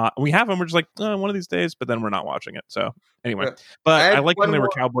have them. We're just like, one of these days, but then we're not watching it. So anyway, but I like when they were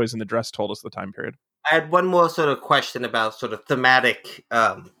cowboys and the dress told us the time period. I had one more sort of question about sort of thematic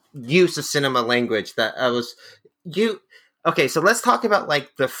use of cinema language that okay, so let's talk about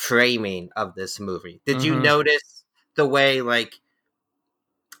like the framing of this movie. Did you notice the way like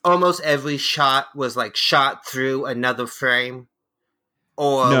almost every shot was like shot through another frame?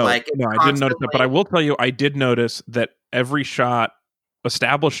 Or no, I didn't notice that, but I will tell you I did notice that every shot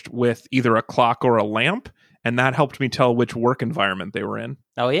established with either a clock or a lamp, and that helped me tell which work environment they were in.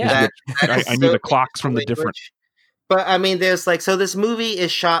 Oh yeah. I knew the clocks from the different. But I mean, there's like, so this movie is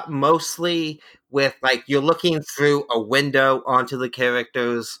shot mostly with like, you're looking through a window onto the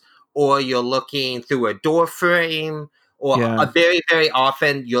characters, or you're looking through a door frame, or very, very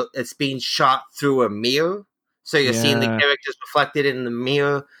often it's being shot through a mirror. So you're seeing the characters reflected in the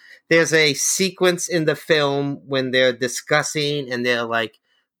mirror. There's a sequence in the film when they're discussing and they're like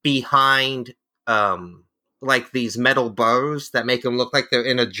behind like these metal bars that make them look like they're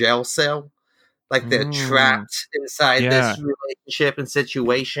in a jail cell. Like they're trapped inside this relationship and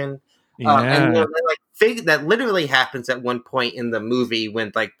situation. And like that literally happens at one point in the movie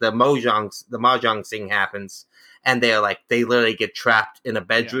when like the mahjong thing happens, and they literally get trapped in a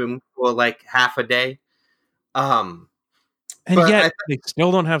bedroom for like half a day. And yet they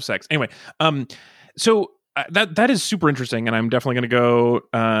still don't have sex. Anyway, so that is super interesting, and I'm definitely going to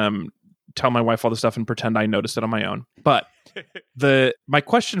go tell my wife all this stuff and pretend I noticed it on my own. But my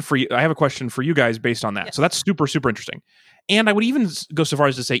question for you, I have a question for you guys based on that. Yes. So that's super, super interesting. And I would even go so far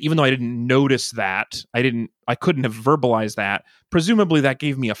as to say, even though I didn't notice that, I couldn't have verbalized that. Presumably that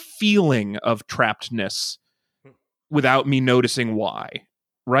gave me a feeling of trappedness without me noticing why,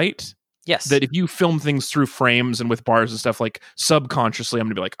 right? Yes. That if you film things through frames and with bars and stuff, like subconsciously, I'm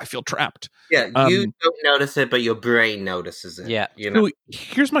going to be like, I feel trapped. Yeah, you don't notice it, but your brain notices it. Yeah. You know? So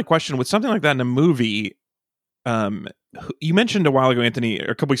here's my question. With something like that in a movie, you mentioned a while ago, Anthony,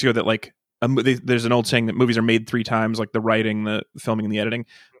 or a couple weeks ago, that like there's an old saying that movies are made 3 times, like the writing, the filming, and the editing.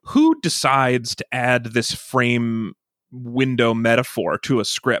 Who decides to add this frame window metaphor to a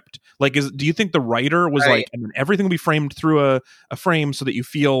script? Like, do you think the writer was like, and then everything will be framed through a frame so that you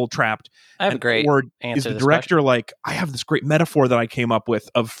feel trapped? I have a great or answer is the to this director question. like, I have this great metaphor that I came up with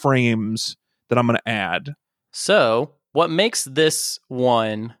of frames that I'm going to add? So what makes this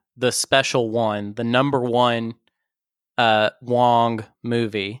one the special one, the number one Wong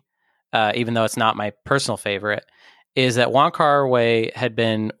movie, even though it's not my personal favorite, is that Wong Kar-wai had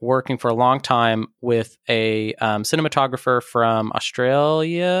been working for a long time with a cinematographer from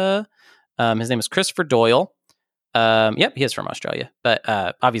Australia. His name is Christopher Doyle. Yep, he is from Australia, but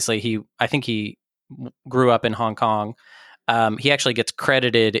obviously I think he grew up in Hong Kong. He actually gets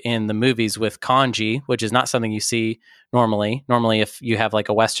credited in the movies with kanji, which is not something you see normally. Normally, if you have like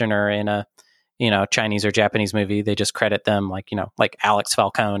a Westerner in a Chinese or Japanese movie, they just credit them like Alex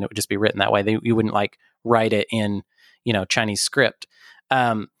Falcone. It would just be written that way. You wouldn't like write it in Chinese script.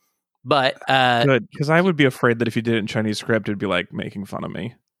 But good, because I would be afraid that if you did it in Chinese script, it'd be like making fun of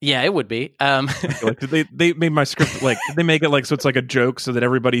me. Yeah, it would be. Like, did they made my script like, did they make it like so it's like a joke so that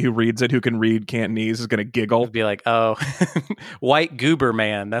everybody who reads it who can read Cantonese is going to giggle? It'd be like, oh, white goober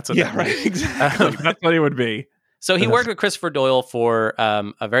man. That's what. Yeah, right. Exactly. That's what it would be. So he worked with Christopher Doyle for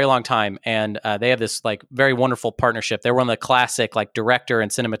a very long time, and they have this like very wonderful partnership. They're one of the classic like director and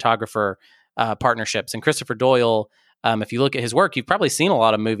cinematographer partnerships. And Christopher Doyle, if you look at his work, you've probably seen a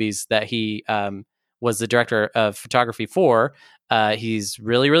lot of movies that he was the director of photography for. He's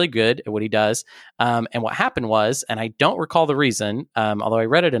really, really good at what he does. And what happened was, and I don't recall the reason, although I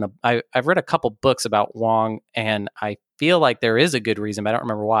read it I've read a couple books about Wong, and I feel like there is a good reason, but I don't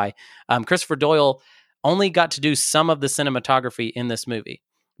remember why. Christopher Doyle only got to do some of the cinematography in this movie.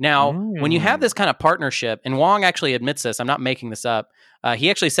 Now, when you have this kind of partnership, and Wong actually admits this, I'm not making this up,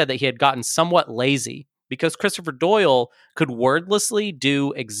 he actually said that he had gotten somewhat lazy because Christopher Doyle could wordlessly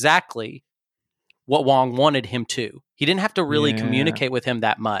do exactly what Wong wanted him to. He didn't have to really communicate with him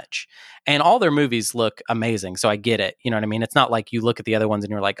that much. And all their movies look amazing, so I get it. You know what I mean? It's not like you look at the other ones and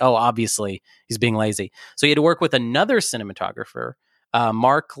you're like, oh, obviously he's being lazy. So he had to work with another cinematographer,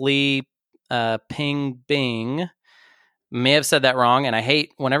 Mark Lee Ping Bing. May have said that wrong, and I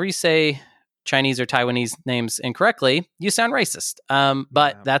hate whenever you say Chinese or Taiwanese names incorrectly, you sound racist.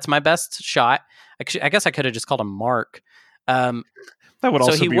 But that's my best shot. I guess I could have just called him Mark. That would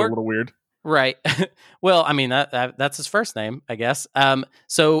also be a little weird. Right. Well, I mean, that's his first name, I guess.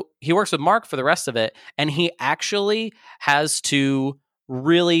 So he works with Mark for the rest of it, and he actually has to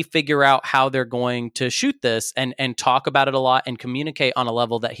really figure out how they're going to shoot this and talk about it a lot and communicate on a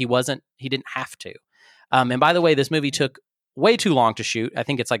level that he didn't have to. And by the way, this movie took way too long to shoot. I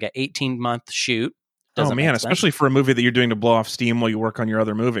think it's like an 18-month shoot. Oh man, especially for a movie that you're doing to blow off steam while you work on your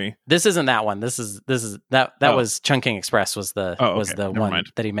other movie. This isn't that one. This is was Chungking Express was the Never one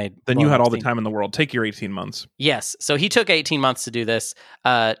mind. that he made. Then you had all the time in the world. Take your 18 months. Yes. So he took 18 months to do this.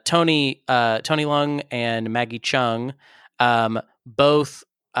 Tony Leung and Maggie Chung both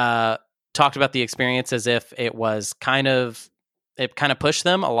talked about the experience as if it kind of pushed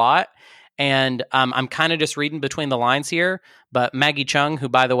them a lot. And I'm kind of just reading between the lines here, but Maggie Chung, who,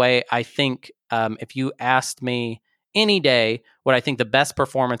 by the way, I think if you asked me any day what I think the best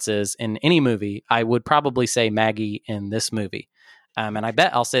performance is in any movie, I would probably say Maggie in this movie. And I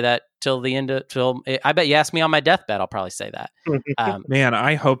bet I'll say that till the end I bet you ask me on my deathbed, I'll probably say that. Man,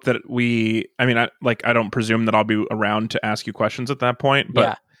 I hope that I don't presume that I'll be around to ask you questions at that point,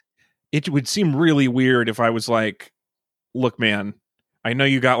 but it would seem really weird if I was like, look, man, I know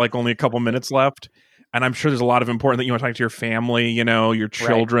you got like only a couple minutes left, and I'm sure there's a lot of important that you want to talk to your family, your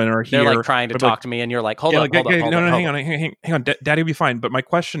children are here. They're like trying to talk to me, and you're like, hold on. Hang on. Daddy will be fine. But my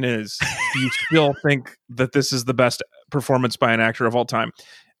question is, do you still think that this is the best performance by an actor of all time?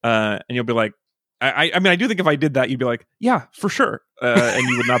 And you'll be like, I mean, I do think if I did that, you'd be like, yeah, for sure. And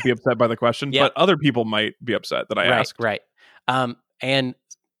you would not be upset by the question, but other people might be upset that I asked. Right. And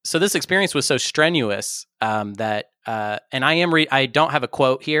so this experience was so strenuous that, and I don't have a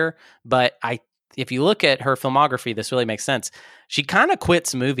quote here, but I if you look at her filmography, this really makes sense. She kind of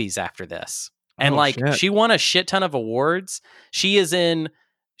quits movies after this. And shit. she won a shit ton of awards. She has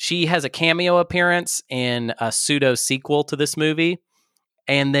a cameo appearance in a pseudo sequel to this movie,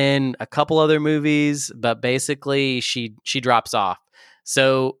 and then a couple other movies, but basically she drops off.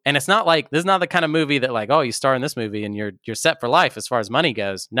 So, and it's not like, this is not the kind of movie that like, oh, you star in this movie and you're set for life as far as money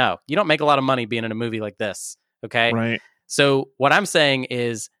goes. No, you don't make a lot of money being in a movie like this. Okay. Right. So what I'm saying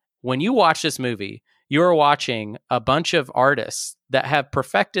is, when you watch this movie, you're watching a bunch of artists that have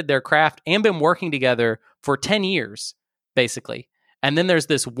perfected their craft and been working together for 10 years, basically. And then there's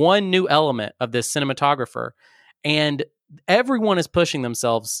this one new element of this cinematographer, and everyone is pushing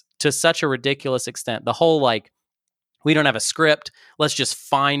themselves to such a ridiculous extent. The whole, like, we don't have a script, let's just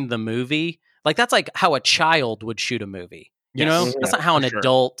find the movie. Like, that's like how a child would shoot a movie. You know, that's not how an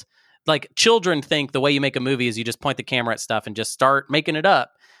adult, like, children think the way you make a movie is you just point the camera at stuff and just start making it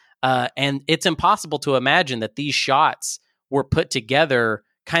up. And it's impossible to imagine that these shots were put together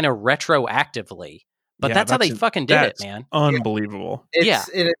kind of retroactively. But that's how they fucking did it, man. Unbelievable.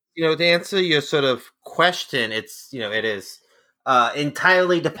 To answer your sort of question, it is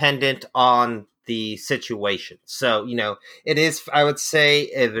entirely dependent on the situation. So, it is, I would say,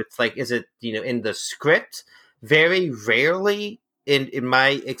 if it's like, is it, in the script? Very rarely, in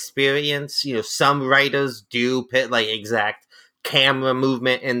my experience, some writers do put like exact camera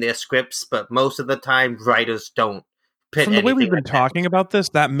movement in their scripts, but most of the time writers don't put. From the way we've been talking about this,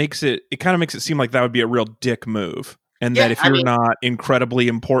 that makes it kind of makes it seem like that would be a real dick move, and that if you're not incredibly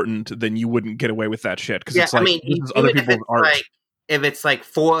important, then you wouldn't get away with that shit, because it's like, this is other people's art. If it's like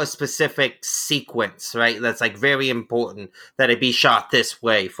for a specific sequence, right, that's like very important that it be shot this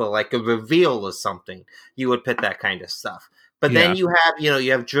way for like a reveal or something, you would put that kind of stuff. But then you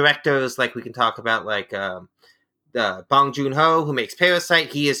have directors, like we can talk about, like Bong Joon-ho, who makes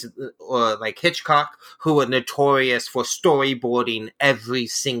Parasite. He is like Hitchcock, who are notorious for storyboarding every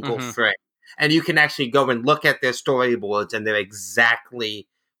single frame. And you can actually go and look at their storyboards, and they're exactly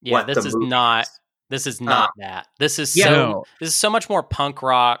what this the is movie not. is. This is not that. This is so much more punk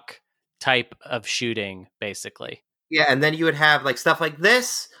rock type of shooting, basically. Yeah, and then you would have like stuff like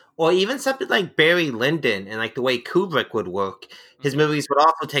this, or even something like Barry Lyndon, and like the way Kubrick would work. His movies would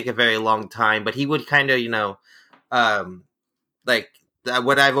also take a very long time, but he would kind of,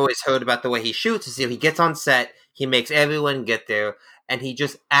 what I've always heard about the way he shoots is if he gets on set, he makes everyone get there, and he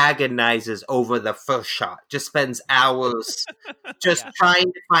just agonizes over the first shot. Just spends hours just trying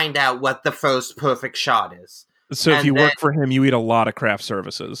to find out what the first perfect shot is. So if you work for him, you eat a lot of craft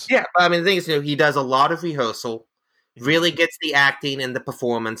services. Yeah, but I mean, the thing is, he does a lot of rehearsal, really gets the acting and the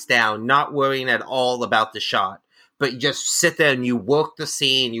performance down, not worrying at all about the shot. But you just sit there and you work the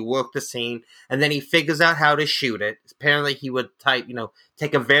scene, and then he figures out how to shoot it. Apparently he would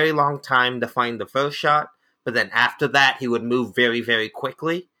take a very long time to find the first shot, but then after that he would move very, very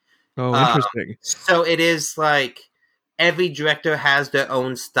quickly. Oh, interesting. So it is like every director has their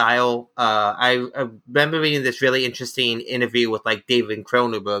own style. I remember reading this really interesting interview with like David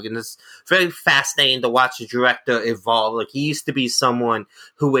Cronenberg, and it's very fascinating to watch the director evolve. Like, he used to be someone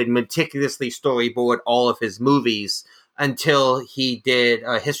who would meticulously storyboard all of his movies until he did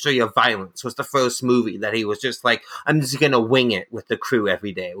A History of Violence, was the first movie that he was just like, I'm just going to wing it with the crew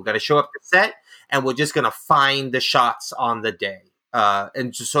every day. We're going to show up to set, and we're just going to find the shots on the day.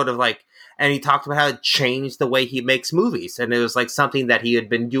 And just sort of like, and he talked about how it changed the way he makes movies. And it was like something that he had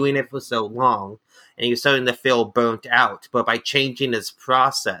been doing it for so long, and he was starting to feel burnt out. But by changing his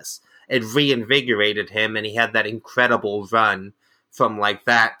process, it reinvigorated him, and he had that incredible run from like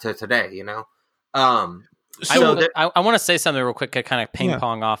that to today, I want to say something real quick to kind of ping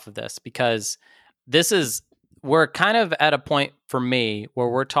pong off of this, because we're kind of at a point for me where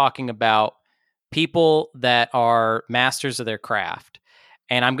we're talking about people that are masters of their craft.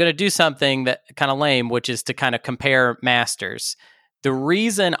 And I'm going to do something that kind of lame, which is to kind of compare masters. The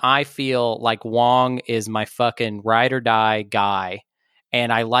reason I feel like Wong is my fucking ride or die guy,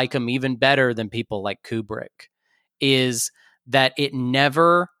 and I like him even better than people like Kubrick, is that it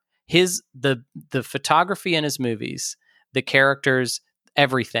never, the photography in his movies, the characters,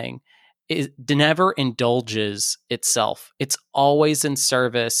 everything, it never indulges itself. It's always in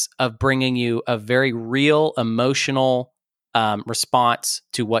service of bringing you a very real emotional response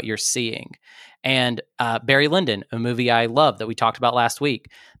to what you're seeing. And Barry Lyndon, a movie I love that we talked about last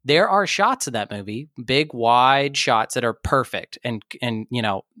week, there are shots of that movie, big wide shots that are perfect, and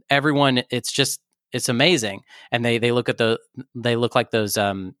everyone, it's amazing, and they look like those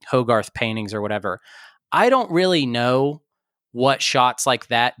Hogarth paintings or whatever. I don't really know what shots like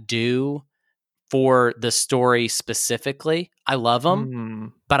that do for the story specifically. I love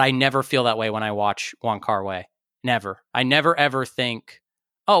them, but I never feel that way when I watch Wong Kar-wai. Never. I never ever think,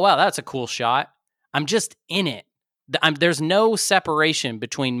 oh, wow, that's a cool shot. I'm just in it. There's no separation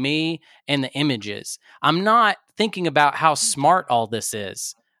between me and the images. I'm not thinking about how smart all this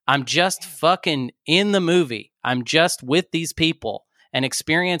is. I'm just fucking in the movie. I'm just with these people and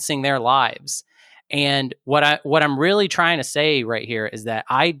experiencing their lives. And what I'm really trying to say right here is that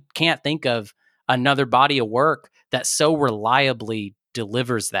I can't think of another body of work that so reliably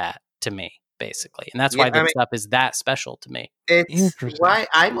delivers that to me, basically. And that's why this stuff is that special to me. It's why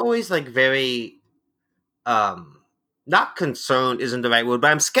I'm always like very not concerned isn't the right word,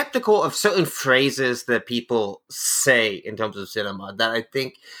 but I'm skeptical of certain phrases that people say in terms of cinema. That I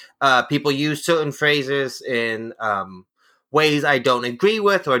think people use certain phrases in ways I don't agree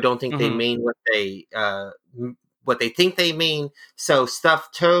with, or I don't think they mean what they think they mean. So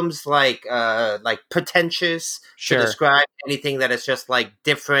terms like pretentious to describe anything that is just like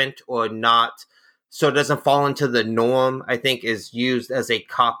different or not, so it doesn't fall into the norm, I think is used as a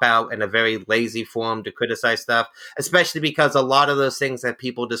cop-out and a very lazy form to criticize stuff, especially because a lot of those things that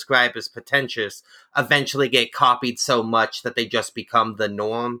people describe as pretentious eventually get copied so much that they just become the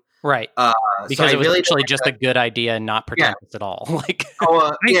norm. Right. Because it was actually just a good idea and not pretentious at all. Like,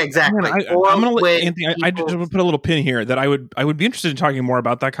 exactly. I'm going to let Anthony, I just want to put a little pin here that I would be interested in talking more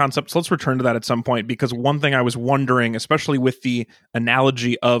about that concept. So let's return to that at some point, because one thing I was wondering, especially with the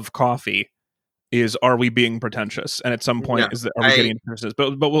analogy of coffee, is, are we being pretentious? And at some point, are we getting into pretentious?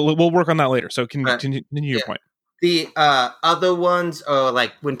 But we'll work on that later. So continue your point. The other ones are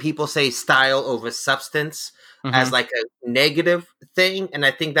like when people say style over substance as like a negative thing, and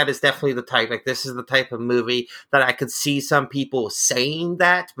I think that is definitely the type. Like, this is the type of movie that I could see some people saying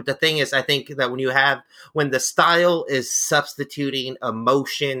that. But the thing is, I think that when the style is substituting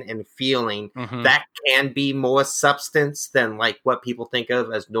emotion and feeling, that can be more substance than like what people think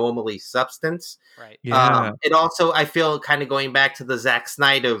of as normally substance. Right. Yeah. It also, I feel, kind of going back to the Zack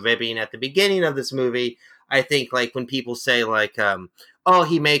Snyder ribbing at the beginning of this movie. I think like when people say like, oh,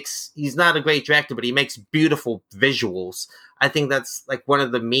 he's not a great director, but he makes beautiful visuals. I think that's like one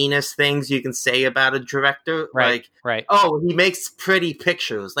of the meanest things you can say about a director. Right. Oh, he makes pretty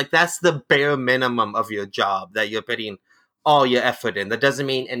pictures. Like, that's the bare minimum of your job that you're putting all your effort in. That doesn't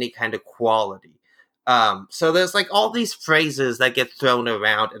mean any kind of quality. So there's like all these phrases that get thrown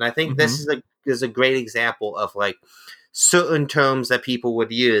around. And I think this is a great example of like certain terms that people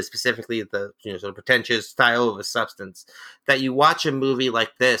would use, specifically the sort of pretentious style of a substance, that you watch a movie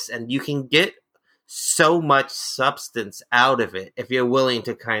like this and you can get so much substance out of it if you're willing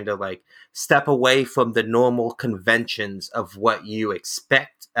to kind of like step away from the normal conventions of what you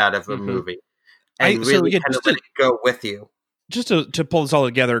expect out of a movie and really kind of let it go with you. Just to pull this all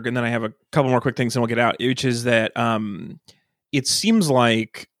together, and then I have a couple more quick things and we'll get out, which is that it seems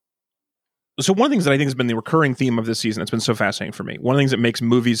like, so one of the things that I think has been the recurring theme of this season, it's been so fascinating for me, one of the things that makes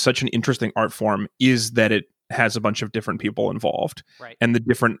movies such an interesting art form is that it has a bunch of different people involved. Right. And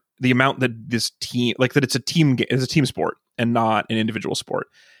the amount that this team, like that it's a team sport and not an individual sport.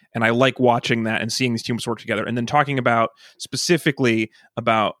 And I like watching that and seeing these teams work together. And then talking about specifically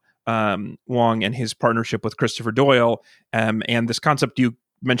about Wong and his partnership with Christopher Doyle, and this concept you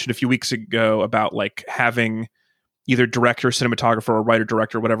mentioned a few weeks ago about like having either director, cinematographer, or writer,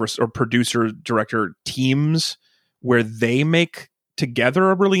 director, whatever, or producer, director teams where they make together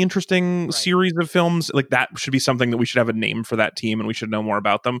a really interesting series of films. Like, that should be something that we should have a name for that team and we should know more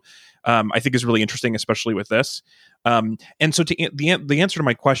about them. I think is really interesting, especially with this. And so the answer to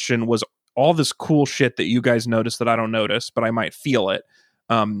my question was all this cool shit that you guys notice that I don't notice, but I might feel it.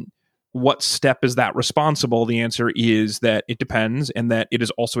 What step is that responsible? The answer is that it depends, and that it is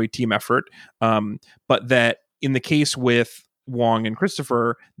also a team effort. But that in the case with Wong and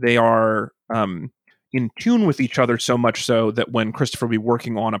Christopher, they are in tune with each other so much so that when Christopher would be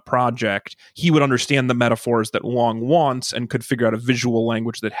working on a project, he would understand the metaphors that Wong wants and could figure out a visual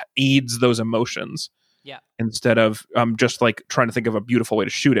language that aids those emotions. Yeah. Instead of just like trying to think of a beautiful way to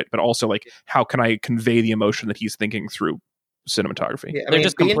shoot it, but also like, how can I convey the emotion that he's thinking through cinematography? Yeah, they're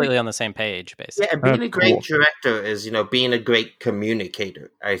just completely on the same page, basically. Yeah, and being a great director is, being a great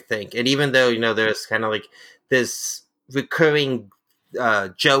communicator, I think. And even though, there's kind of like this recurring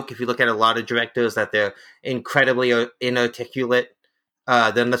joke, if you look at a lot of directors, that they're incredibly inarticulate,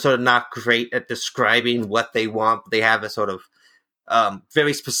 then they're sort of not great at describing what they want. They have a sort of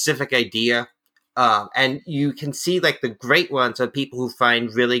very specific idea. And you can see like the great ones are people who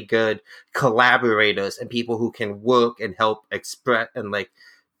find really good collaborators and people who can work and help express and like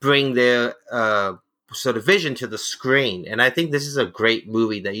bring their sort of vision to the screen. And I think this is a great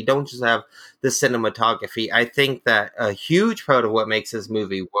movie that you don't just have the cinematography. I think that a huge part of what makes this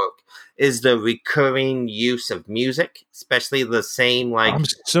movie work is the recurring use of music, especially the same, like... I'm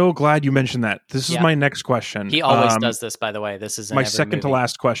so glad you mentioned that. This is my next question. He always does this, by the way. This is in my every second movie. to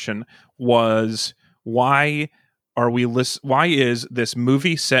last question was, why is this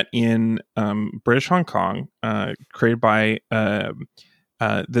movie set in British Hong Kong, created by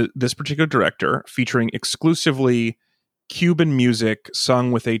this particular director, featuring exclusively Cuban music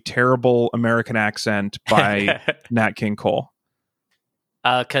sung with a terrible American accent by Nat King Cole?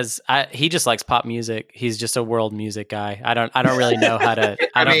 Because he just likes pop music. He's just a world music guy. I don't really know how to.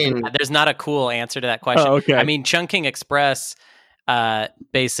 There's not a cool answer to that question. Oh, okay. I mean, Chungking Express,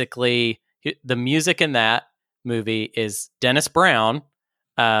 basically, the music in that movie is Dennis Brown,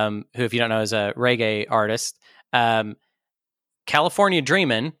 who, if you don't know, is a reggae artist. California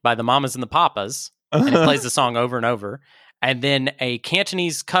Dreamin' by the Mamas and the Papas, and it plays the song over and over. And then a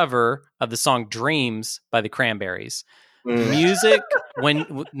Cantonese cover of the song Dreams by the Cranberries. Music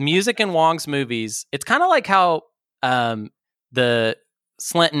music in Wong's movies, it's kind of like how the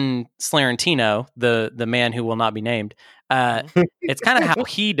Slenton Slarentino, the man who will not be named, it's kind of how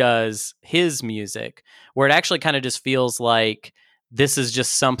he does his music, where it actually kind of just feels like this is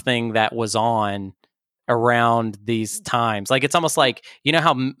just something that was on around these times. Like, it's almost like, you know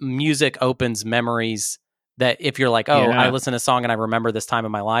how music opens memories, that if you're like, I listen to a song and I remember this time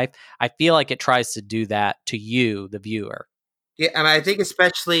in my life, I feel like it tries to do that to you, the viewer. Yeah, and I think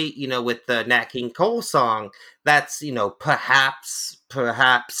especially, with the Nat King Cole song, that's, perhaps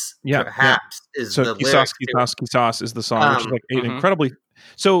is so the Kisas, lyrics. Kisas is the song, which is like an incredibly...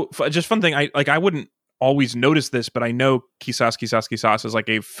 So, just fun thing, I wouldn't always notice this, but I know Kisas is like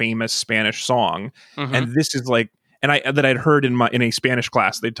a famous Spanish song, and this is like... And I'd heard in a Spanish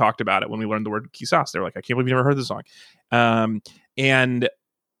class, they talked about it when we learned the word quizás. They were like, I can't believe you never heard this song. And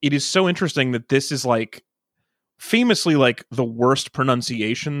it is so interesting that this is like famously like the worst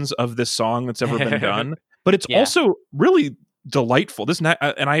pronunciations of this song that's ever been done. But it's also really delightful.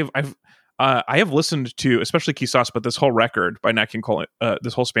 I have listened to, especially Quizás, but this whole record by Nat King Cole,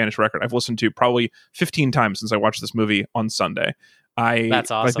 this whole Spanish record, I've listened to probably 15 times since I watched this movie on Sunday. That's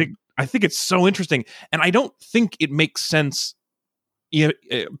awesome. I think it's so interesting, and I don't think it makes sense. It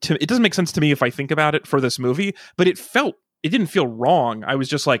doesn't make sense to me if I think about it for this movie, but it didn't feel wrong. I was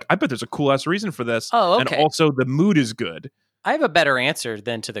just like, I bet there's a cool ass reason for this. Oh, okay. And also the mood is good. I have a better answer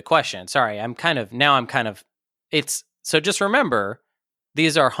than to the question. Sorry, it's so just remember,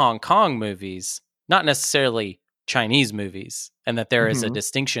 these are Hong Kong movies, not necessarily Chinese movies, and that there is a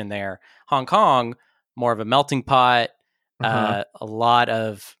distinction there. Hong Kong, more of a melting pot, a lot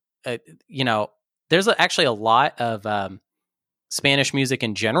of, there's actually a lot of Spanish music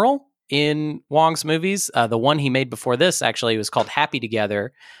in general in Wong's movies. The one he made before this actually was called Happy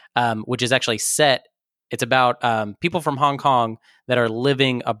Together, which is actually set. It's about people from Hong Kong that are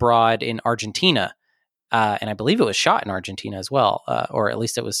living abroad in Argentina. And I believe it was shot in Argentina as well, or at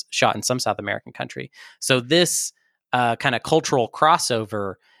least it was shot in some South American country. So this kind of cultural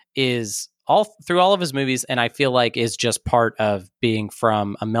crossover is all through all of his movies, and I feel like is just part of being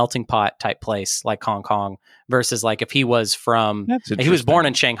from a melting pot type place like Hong Kong, versus like if he was he was born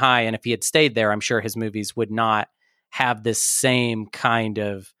in Shanghai, and if he had stayed there, I'm sure his movies would not have this same kind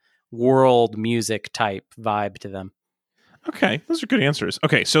of world music type vibe to them. Okay, those are good answers.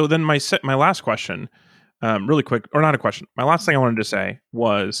 Okay, so then my last question, really quick, or not a question. My last thing I wanted to say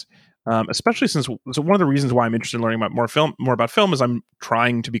was, especially since one of the reasons why I'm interested in learning about more about film is I'm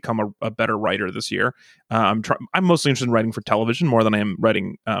trying to become a better writer this year. I'm mostly interested in writing for television more than I am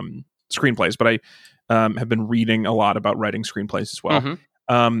writing screenplays, but I have been reading a lot about writing screenplays as well.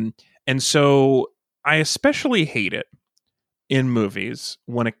 And so I especially hate it in movies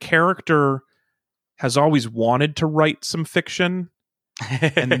when a character has always wanted to write some fiction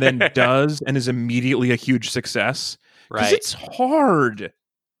and then does and is immediately a huge success. Because it's hard.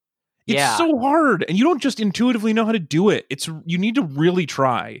 It's so hard, and you don't just intuitively know how to do it. You need to really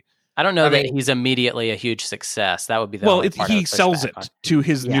try. I don't know that he's immediately a huge success. That would be the only part he sells it to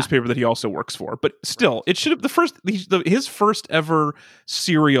his newspaper that he also works for. But still, it should have his first ever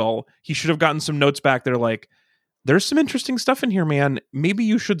serial. He should have gotten some notes back. They're like, there's some interesting stuff in here, man. Maybe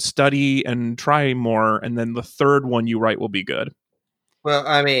you should study and try more, and then the third one you write will be good. Well,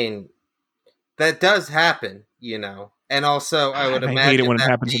 I mean, that does happen, And also, I would imagine I hate it when it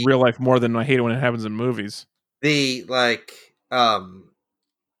happens in real life more than I hate it when it happens in movies.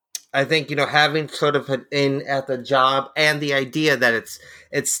 I think, having sort of an in at the job, and the idea that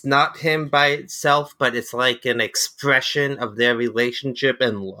it's not him by itself, but it's like an expression of their relationship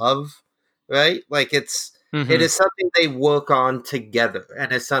and love. right? Like it is something they work on together,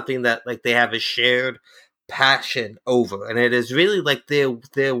 and it's something that like they have a shared passion over, and it is really like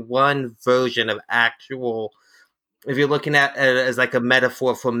their one version of actual. If you're looking at it as like a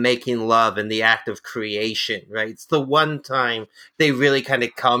metaphor for making love and the act of creation, right? It's the one time they really kind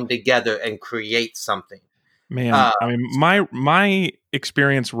of come together and create something. Man, I mean, my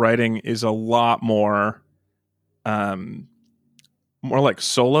experience writing is a lot more, more like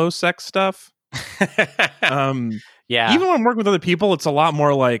solo sex stuff. Yeah. Even when I'm working with other people, it's a lot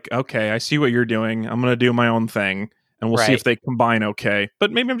more like, okay, I see what you're doing. I'm going to do my own thing, and we'll see if they combine okay.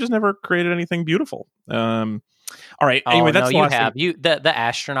 But maybe I've just never created anything beautiful. All right. Anyway, oh, that's no, the you last have thing. the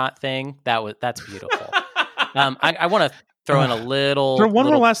astronaut thing. That's beautiful. I want to throw in a Throw one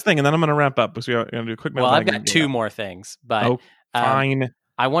more last thing, and then I'm going to wrap up because we're going to do a quick. Well, I've got two more things, but fine.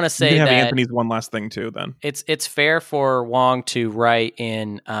 I want to say you can have that Anthony's one last thing too. Then it's fair for Wong to write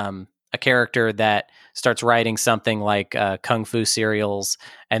in a character that starts writing something like kung fu serials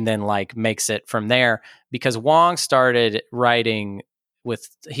and then like makes it from there, because Wong started writing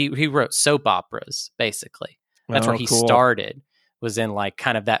he wrote soap operas basically. That's where he started, was in like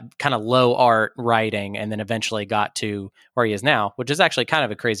kind of that kind of low art writing, and then eventually got to where he is now, which is actually kind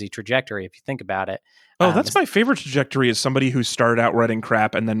of a crazy trajectory if you think about it. Oh, that's my favorite trajectory, is somebody who started out writing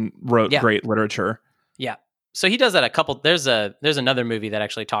crap and then wrote great literature. Yeah. So he does that a couple. There's another movie that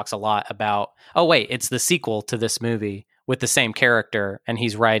actually talks a lot about. Oh wait, it's the sequel to this movie with the same character, and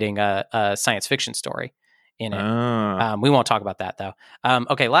he's writing a science fiction story in it. We won't talk about that though.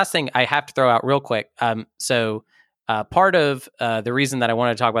 Okay, last thing I have to throw out real quick. So part of the reason that I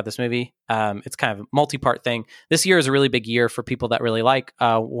wanted to talk about this movie, it's kind of a multi-part thing. This year is a really big year for people that really like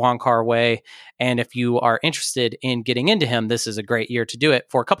Wong Kar-wai, and if you are interested in getting into him, this is a great year to do it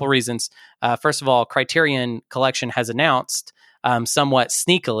for a couple reasons. First of all, Criterion Collection has announced somewhat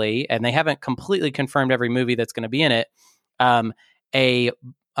sneakily, and they haven't completely confirmed every movie that's going to be in it, a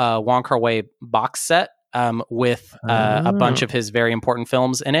Wong Kar-wai box set with a bunch of his very important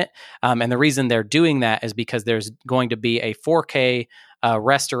films in it. And the reason they're doing that is because there's going to be a 4K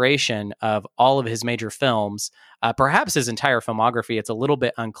restoration of all of his major films, perhaps his entire filmography. It's a little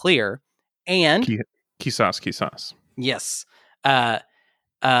bit unclear. And Quizás. Yes.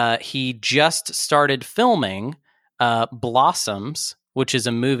 He just started filming Blossoms, which is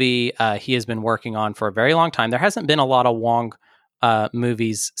a movie he has been working on for a very long time. There hasn't been a lot of Wong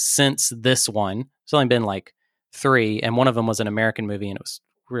movies since this one. It's only been like 3, and one of them was an American movie, and it was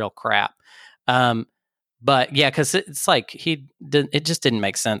real crap. But yeah, because it's like it just didn't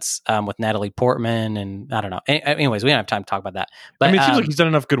make sense with Natalie Portman, and I don't know. Anyways, we don't have time to talk about that. But I mean, it seems like he's done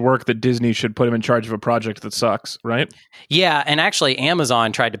enough good work that Disney should put him in charge of a project that sucks, right? Yeah, and actually,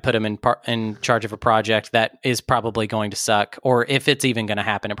 Amazon tried to put him in charge of a project that is probably going to suck, or if it's even going to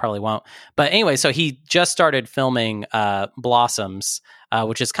happen, it probably won't. But anyway, so he just started filming Blossoms,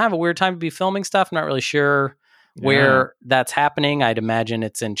 which is kind of a weird time to be filming stuff. I'm not really sure where that's happening. I'd imagine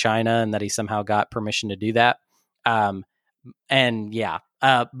it's in China, and that he somehow got permission to do that. But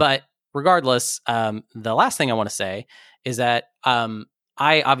regardless, the last thing I want to say is that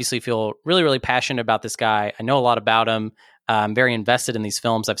I obviously feel really, really passionate about this guy. I know a lot about him. I'm very invested in these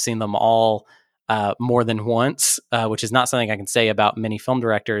films. I've seen them all more than once, which is not something I can say about many film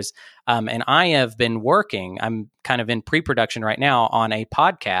directors. And I have been I'm kind of in pre-production right now on a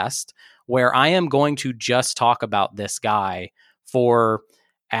podcast where I am going to just talk about this guy for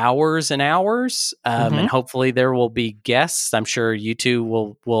hours and hours. And hopefully there will be guests. I'm sure you two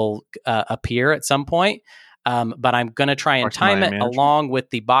will appear at some point. But I'm going to try and time it along with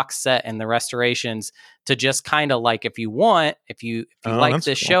the box set and the restorations to just kind of like, if you like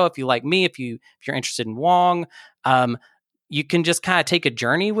this show, if you like me, if you're interested in Wong, you can just kind of take a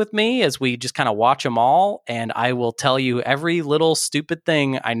journey with me as we just kind of watch them all. And I will tell you every little stupid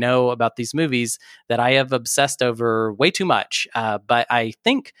thing I know about these movies that I have obsessed over way too much. But I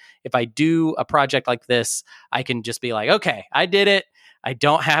think if I do a project like this, I can just be like, okay, I did it. I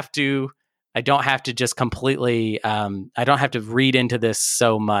don't have to just completely, I don't have to read into this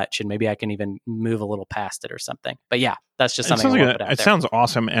so much, and maybe I can even move a little past it or something. But yeah, that's just something it sounds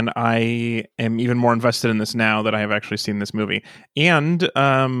awesome, and I am even more invested in this now that I have actually seen this movie. And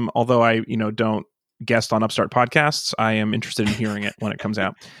although I don't guest on Upstart podcasts, I am interested in hearing it when it comes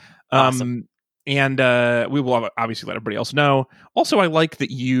out. Awesome. And we will obviously let everybody else know. Also, I like that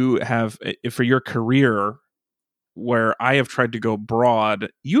you have, for your career, where I have tried to go broad,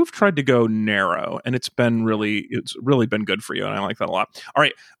 you've tried to go narrow, and it's really been good for you, and I like that a lot. All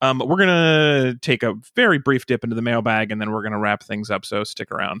right, we're gonna take a very brief dip into the mailbag, and then we're gonna wrap things up, so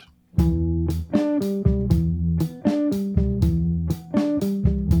stick around.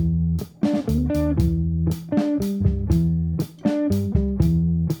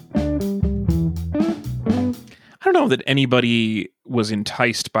 that anybody was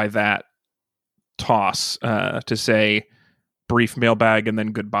enticed by that toss to say brief mailbag and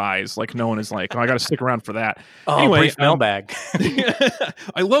then goodbyes. Like no one is like, oh, I got to stick around for that. Oh, anyway, brief mailbag.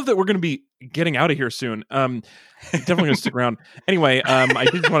 I love that we're going to be getting out of here soon. Definitely going to stick around. Anyway, I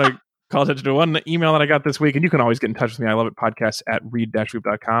did want to call attention to one email that I got this week, and you can always get in touch with me. I love it. Podcast at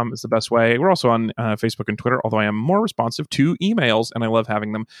read-weep.com is the best way. We're also on Facebook and Twitter, although I am more responsive to emails, and I love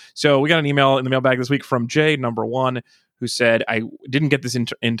having them. So we got an email in the mailbag this week from Jay, number 1, who said, I didn't get this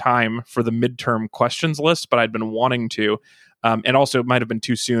in time for the midterm questions list, but I'd been wanting to. And also it might have been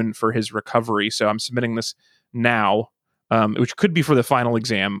too soon for his recovery. So I'm submitting this now, which could be for the final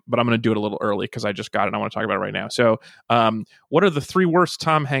exam, but I'm going to do it a little early because I just got it and I want to talk about it right now. So what are the 3 worst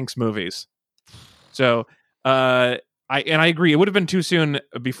Tom Hanks movies? So I agree. It would have been too soon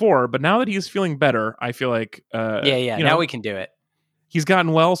before, but now that he's feeling better, I feel like... now we can do it. He's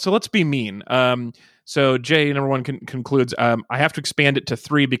gotten well, so let's be mean. So Jay, number 1, concludes, I have to expand it to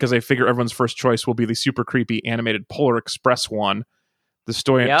 3 because I figure everyone's first choice will be the super creepy animated Polar Express one. The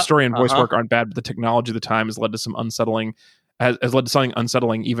story and voice work aren't bad, but the technology of the time has led to some unsettling, has led to something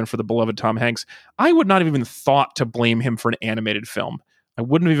unsettling even for the beloved Tom Hanks. I would not have even thought to blame him for an animated film. I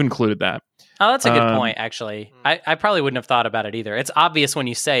wouldn't have even included that. Oh, that's a good point, actually. I probably wouldn't have thought about it either. It's obvious when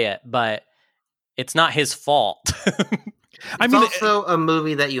you say it, but it's not his fault. It's also a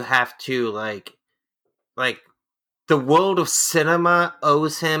movie that you have to like the world of cinema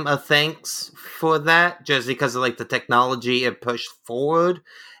owes him a thanks for that, just because of like the technology it pushed forward.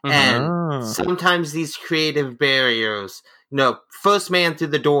 And sometimes these creative barriers, first man through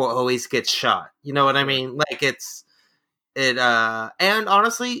the door always gets shot. You know what I mean? Like and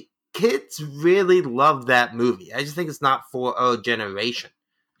honestly, kids really love that movie. I just think it's not for our generation.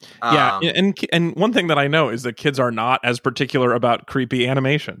 Yeah, and one thing that I know is that kids are not as particular about creepy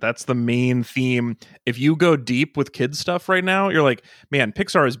animation. That's the main theme. If you go deep with kids stuff right now, you're like, man,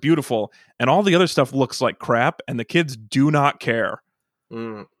 Pixar is beautiful, and all the other stuff looks like crap, and the kids do not care.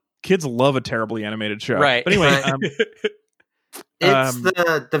 Kids love a terribly animated show. Right. But anyway... it's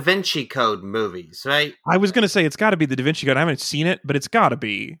the Da Vinci Code movies, right? I was going to say, it's got to be the Da Vinci Code. I haven't seen it, but it's got to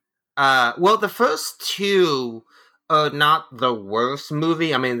be. Well, the first 2... not the worst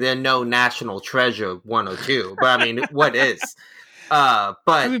movie. I mean, they're no National Treasure 1 or 2, but I mean, what is? But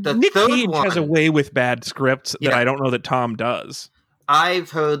the Nick third Cage one has a way with bad scripts that I don't know that Tom does.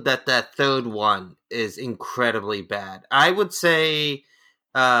 I've heard that third one is incredibly bad. I would say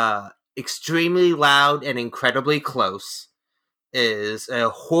Extremely Loud and Incredibly Close is a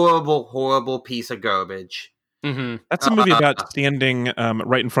horrible, horrible piece of garbage. Mm-hmm. That's a movie about standing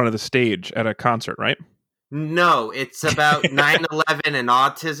right in front of the stage at a concert, right? No, it's about 9/11 and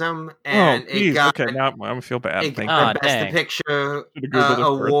autism, and it got okay. Now I feel bad. It got the Best Picture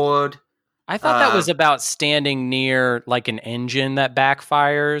award. I thought that was about standing near like an engine that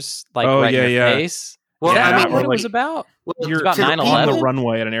backfires, like right in your face. Well, I mean, what it was about? Well, you're about 9/11 on the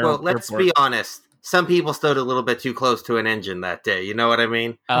runway at an airport. Well, let's be honest. Some people stood a little bit too close to an engine that day. You know what I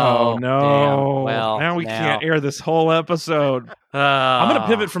mean? Oh no! Damn. Well, now we can't air this whole episode. I'm going to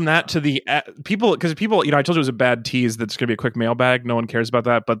pivot from that to the people, because people, I told you it was a bad tease. That's going to be a quick mailbag. No one cares about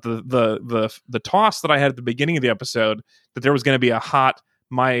that. But the toss that I had at the beginning of the episode, that there was going to be a hot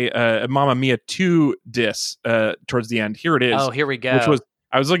Mamma Mia 2 diss towards the end. Here it is. Oh, here we go. Which was,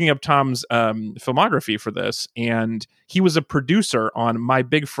 I was looking up Tom's filmography for this, and he was a producer on My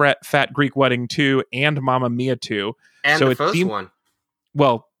Big Fat Greek Wedding 2 and Mamma Mia 2. And so the first one.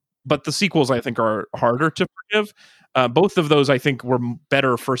 Well, but the sequels, I think, are harder to forgive. Both of those, I think, were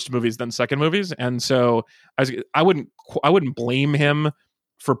better first movies than second movies, and so I wouldn't blame him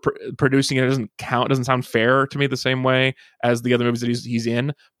for producing it. It doesn't count. It doesn't sound fair to me the same way as the other movies that he's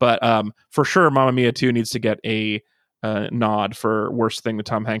in. But for sure, Mamma Mia 2 needs to get a nod for worst thing that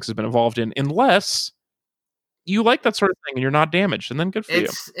Tom Hanks has been involved in, unless you like that sort of thing and you're not damaged, and then good for you.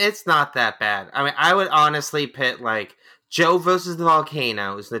 It's not that bad. I mean, I would honestly pit like Joe versus the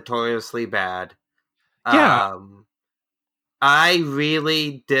Volcano is notoriously bad. Yeah. I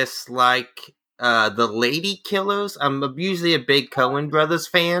really dislike The Lady Killers. I'm usually a big Coen Brothers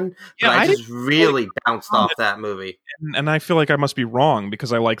fan, but I just really bounced off that movie. And I feel like I must be wrong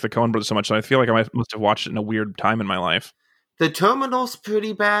because I like the Coen Brothers so much. I feel like I must have watched it in a weird time in my life. The Terminal's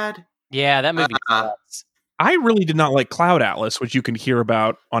pretty bad. Yeah, that movie sucks. I really did not like Cloud Atlas, which you can hear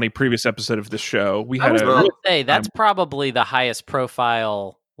about on a previous episode of this show. I was going to say, that's probably the highest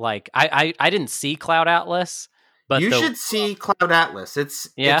profile. Like, I didn't see Cloud Atlas, but you should see Cloud Atlas. It's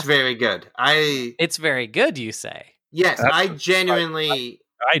very good. It's very good, you say? Yes, I genuinely.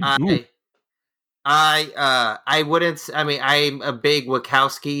 I do. I wouldn't. I mean, I'm a big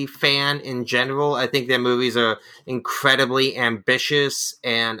Wachowski fan in general. I think their movies are incredibly ambitious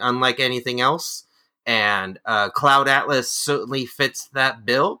and unlike anything else. And Cloud Atlas certainly fits that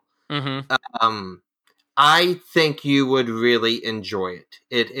bill. Mm-hmm. I think you would really enjoy it.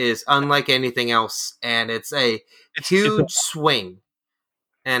 It is unlike anything else, and it's a huge swing.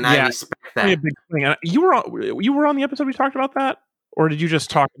 And I respect that. A big thing. You were on the episode we talked about that, or did you just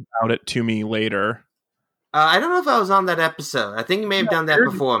talk about it to me later? I don't know if I was on that episode. I think you may have done that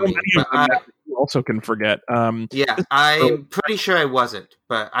before me. But you also can forget. Yeah, I'm pretty sure I wasn't,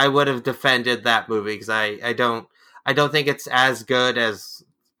 but I would have defended that movie because I don't think it's as good as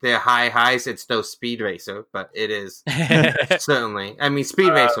their high highs. It's no Speed Racer, but it is certainly. I mean,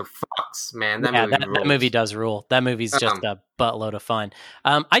 Speed Racer fucks, man. That movie does rule. That movie's just a buttload of fun.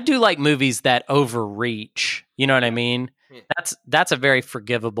 I do like movies that overreach. You know what I mean? Yeah. That's a very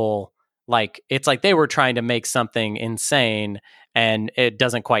forgivable. Like, it's like they were trying to make something insane and it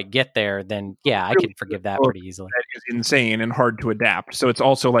doesn't quite get there, then yeah, I can forgive that pretty easily. That is insane and hard to adapt. So it's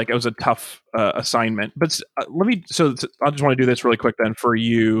also like it was a tough assignment. But I just want to do this really quick then for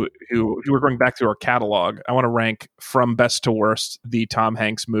you who we're going back through our catalog. I want to rank from best to worst the Tom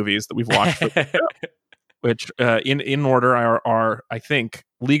Hanks movies that we've watched, which in order are I think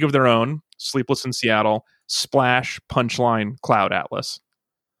League of Their Own, Sleepless in Seattle, Splash, Punchline, Cloud Atlas.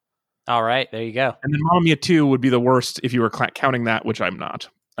 All right, there you go. And then Mamma Mia 2 would be the worst if you were counting that, which I'm not.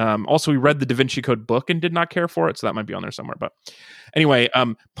 Also, we read the Da Vinci Code book and did not care for it, so that might be on there somewhere. But anyway,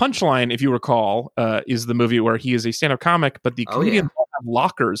 Punchline, if you recall, is the movie where he is a stand-up comic, but the comedians all have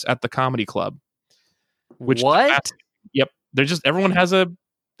lockers at the comedy club. What? Yep, they're just everyone has a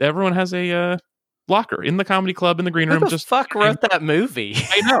locker in the comedy club in the green room. Who the fuck wrote that movie?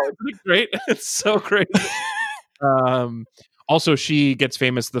 I know, it's great. It's so great. Also, she gets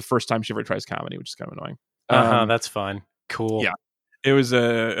famous the first time she ever tries comedy, which is kind of annoying. That's fun. Cool. Yeah,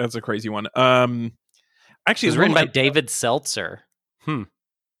 that's a crazy one. Actually, it was written by David Seltzer.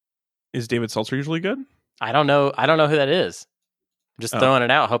 Is David Seltzer usually good? I don't know who that is. I'm just throwing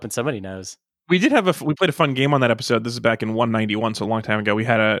it out, hoping somebody knows. We played a fun game on that episode. This is back in 191, so a long time ago. We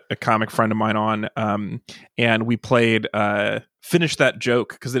had a comic friend of mine on, and we played Finish That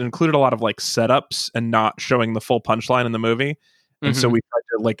Joke because it included a lot of like setups and not showing the full punchline in the movie. And so we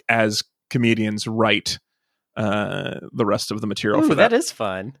tried to, like, as comedians, write the rest of the material for that. That is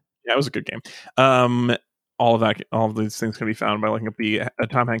fun. Yeah, it was a good game. All of these things can be found by looking up the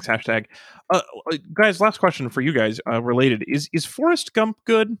Tom Hanks hashtag. Guys, last question for you guys related. Is Forrest Gump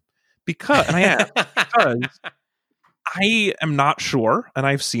good? Because I am not sure, and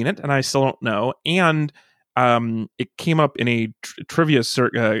I've seen it, and I still don't know. And it came up in a trivia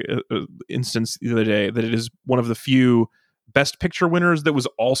instance the other day that it is one of the few Best Picture winners that was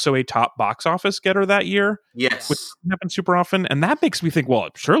also a top box office getter that year. Yes, which doesn't happen super often, and that makes me think, well,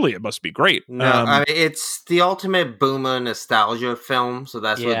 surely it must be great. No, I mean, it's the ultimate boomer nostalgia film, so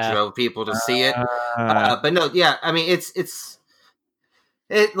that's what drove people to see it. But no, yeah, I mean,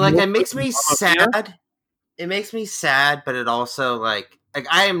 it makes me sad. It makes me sad, but it also like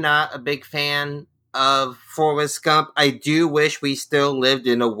I am not a big fan of Forrest Gump. I do wish we still lived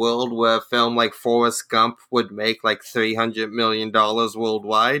in a world where a film like Forrest Gump would make like $300 million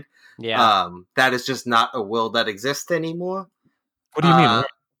worldwide. Yeah. That is just not a world that exists anymore. What do you mean?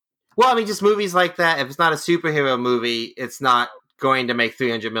 Well, I mean, just movies like that. If it's not a superhero movie, it's not going to make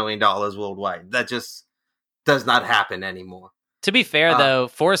 $300 million worldwide. That just does not happen anymore. To be fair, though,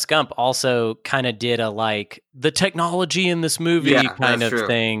 Forrest Gump also kind of did a like the technology in this movie kind of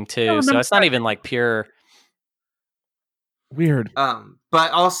thing too. So it's not even like pure weird.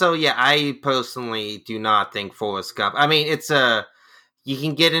 But also, yeah, I personally do not think Forrest Gump. I mean, you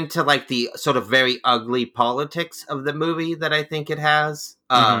can get into like the sort of very ugly politics of the movie that I think it has,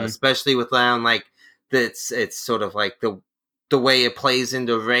 especially with like it's sort of like the way it plays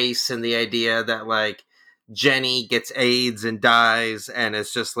into race and the idea that like Jenny gets AIDS and dies, and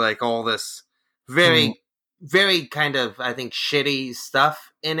it's just like all this very, very kind of, I think, shitty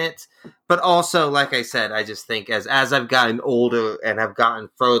stuff in it. But also, like I said, I just think as I've gotten older and have gotten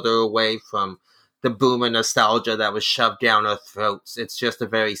further away from the boomer nostalgia that was shoved down our throats, it's just a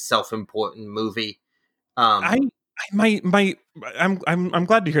very self-important movie. I'm glad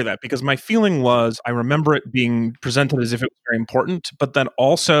to hear that, because my feeling was I remember it being presented as if it was very important, but then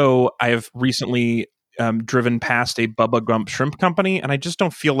also I have recently driven past a Bubba Gump Shrimp Company, and I just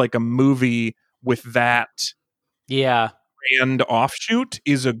don't feel like a movie with that grand offshoot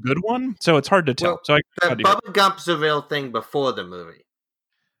is a good one. So it's hard to tell. Well, so Bubba Gump's a real thing before the movie.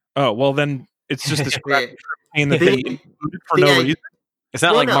 Oh, well, then it's just this pain that they included for no reason. It's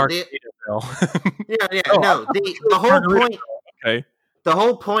not like Mark Grill. The whole point. Okay. The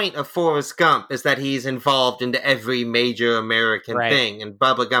whole point of Forrest Gump is that he's involved into every major American thing, and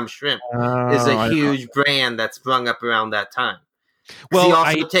Bubba Gump Shrimp is a huge brand that's sprung up around that time. Well, he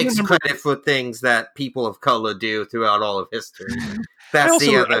also takes credit for things that people of color do throughout all of history. That's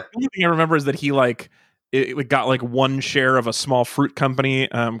the other. The only thing I remember is that he it got like one share of a small fruit company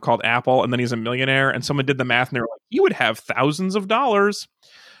called Apple, and then he's a millionaire. And someone did the math, and they were like, "You would have thousands of dollars."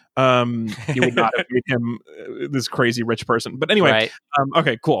 You would not have made him this crazy rich person. But anyway,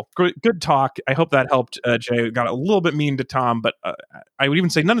 okay, cool. Good talk. I hope that helped Jay. Got a little bit mean to Tom, but I would even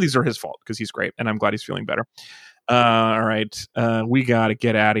say none of these are his fault because he's great, and I'm glad he's feeling better. All right, we got to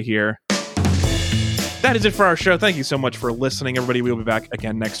get out of here. That is it for our show. Thank you so much for listening, everybody. We'll be back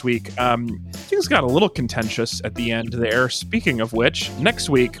again next week. Things got a little contentious at the end there. Speaking of which, next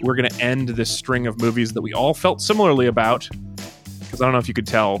week we're going to end this string of movies that we all felt similarly about. Because I don't know if you could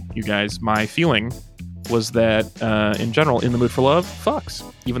tell, you guys, my feeling was that, in general, In the Mood for Love fucks,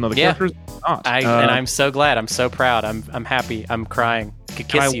 even though the characters are not. And I'm so glad. I'm so proud. I'm happy. I'm crying. I could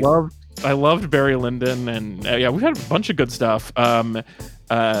kiss you. I loved Barry Lyndon, and we've had a bunch of good stuff.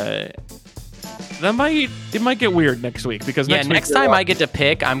 It might get weird next week because next time I get to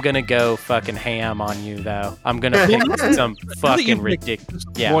pick, I'm gonna go fucking ham on you though. I'm gonna pick some fucking ridiculous.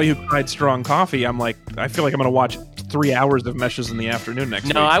 Boy Who Cried Strong Coffee. I feel like I'm gonna watch 3 hours of Meshes in the Afternoon next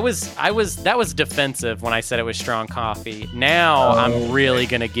week. No, that was defensive when I said it was Strong Coffee. Now I'm really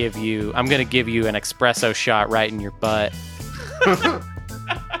gonna give you an espresso shot right in your butt.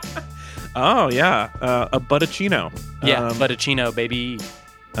 Oh yeah, a butticino. Yeah, butticino, baby.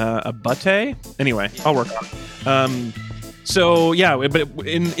 A butte. Anyway, I'll work on it. So yeah, but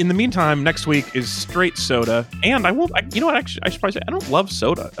in the meantime, next week is straight soda, and I should probably say I don't love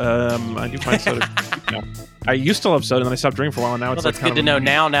soda. I do find soda. I used to love soda, and then I stopped drinking for a while. And now it's that's good to know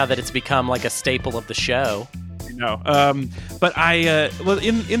now that it's become like a staple of the show. No, but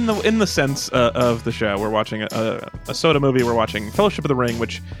in the sense of the show, we're watching a soda movie. We're watching Fellowship of the Ring,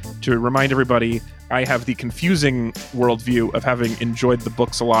 which, to remind everybody, I have the confusing worldview of having enjoyed the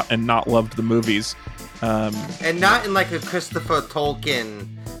books a lot and not loved the movies. And not in like a Christopher Tolkien,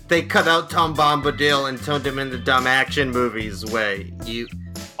 they cut out Tom Bombadil and turned him into dumb action movies way.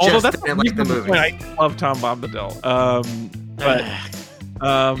 Although that's didn't like the movie. I love Tom Bombadil.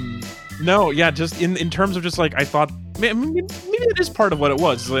 No, yeah, just in terms of just like I thought maybe it is part of what it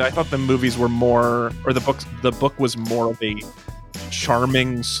was. Like, I thought the movies were more, or the book was more of a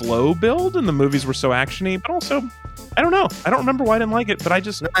charming slow build, and the movies were so actiony. But also, I don't know. I don't remember why I didn't like it, but I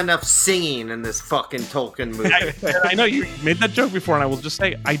just not enough singing in this fucking Tolkien movie. I know you made that joke before, and I will just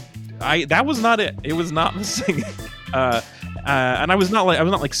say I that was not it. It was not the singing. And I was not like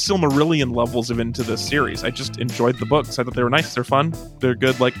Silmarillion levels of into this series. I just enjoyed the books. I thought they were nice. They're fun. They're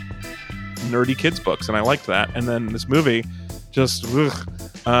good, like nerdy kids books, and I liked that. And then this movie, just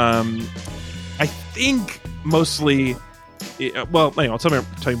I think mostly. Well, anyway, I'll tell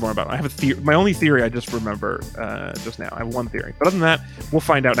you more about it. I have a theory. My only theory I just remember just now. I have one theory, but other than that, we'll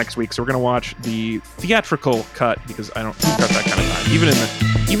find out next week. So we're gonna watch the theatrical cut because I don't got that kind of time.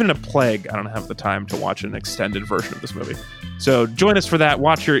 Even in a plague, I don't have the time to watch an extended version of this movie. So join us for that.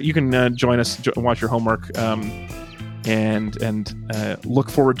 You can join us, watch your homework, and look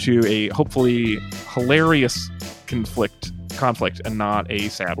forward to a hopefully hilarious conflict, and not a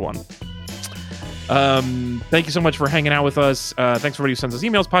sad one. Thank you so much for hanging out with us. Thanks everybody who sends us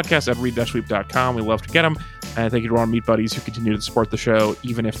emails, podcast@read-weep.com. We love to get them. And thank you to our meat buddies who continue to support the show,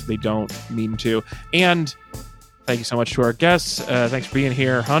 even if they don't mean to. And thank you so much to our guests. Thanks for being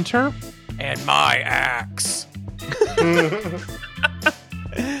here, Hunter. And my axe.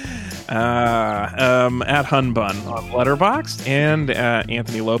 At Hunbun on Letterboxd, and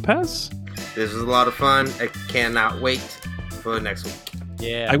Anthony Lopez. This was a lot of fun. I cannot wait for next week.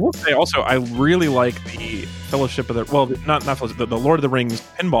 Yeah, I will say also I really like the Fellowship of the not Fellowship, the Lord of the Rings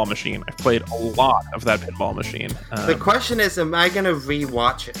pinball machine. I've played a lot of that pinball machine. The question is, am I going to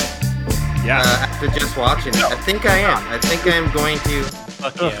rewatch it? Yeah, after just watching it, I think I am. I think I am going to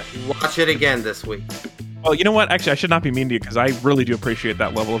watch it again this week. Well, you know what? Actually, I should not be mean to you because I really do appreciate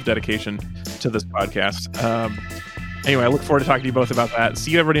that level of dedication to this podcast. Anyway, I look forward to talking to you both about that.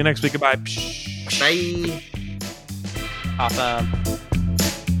 See you everybody next week. Goodbye. Bye. Awesome.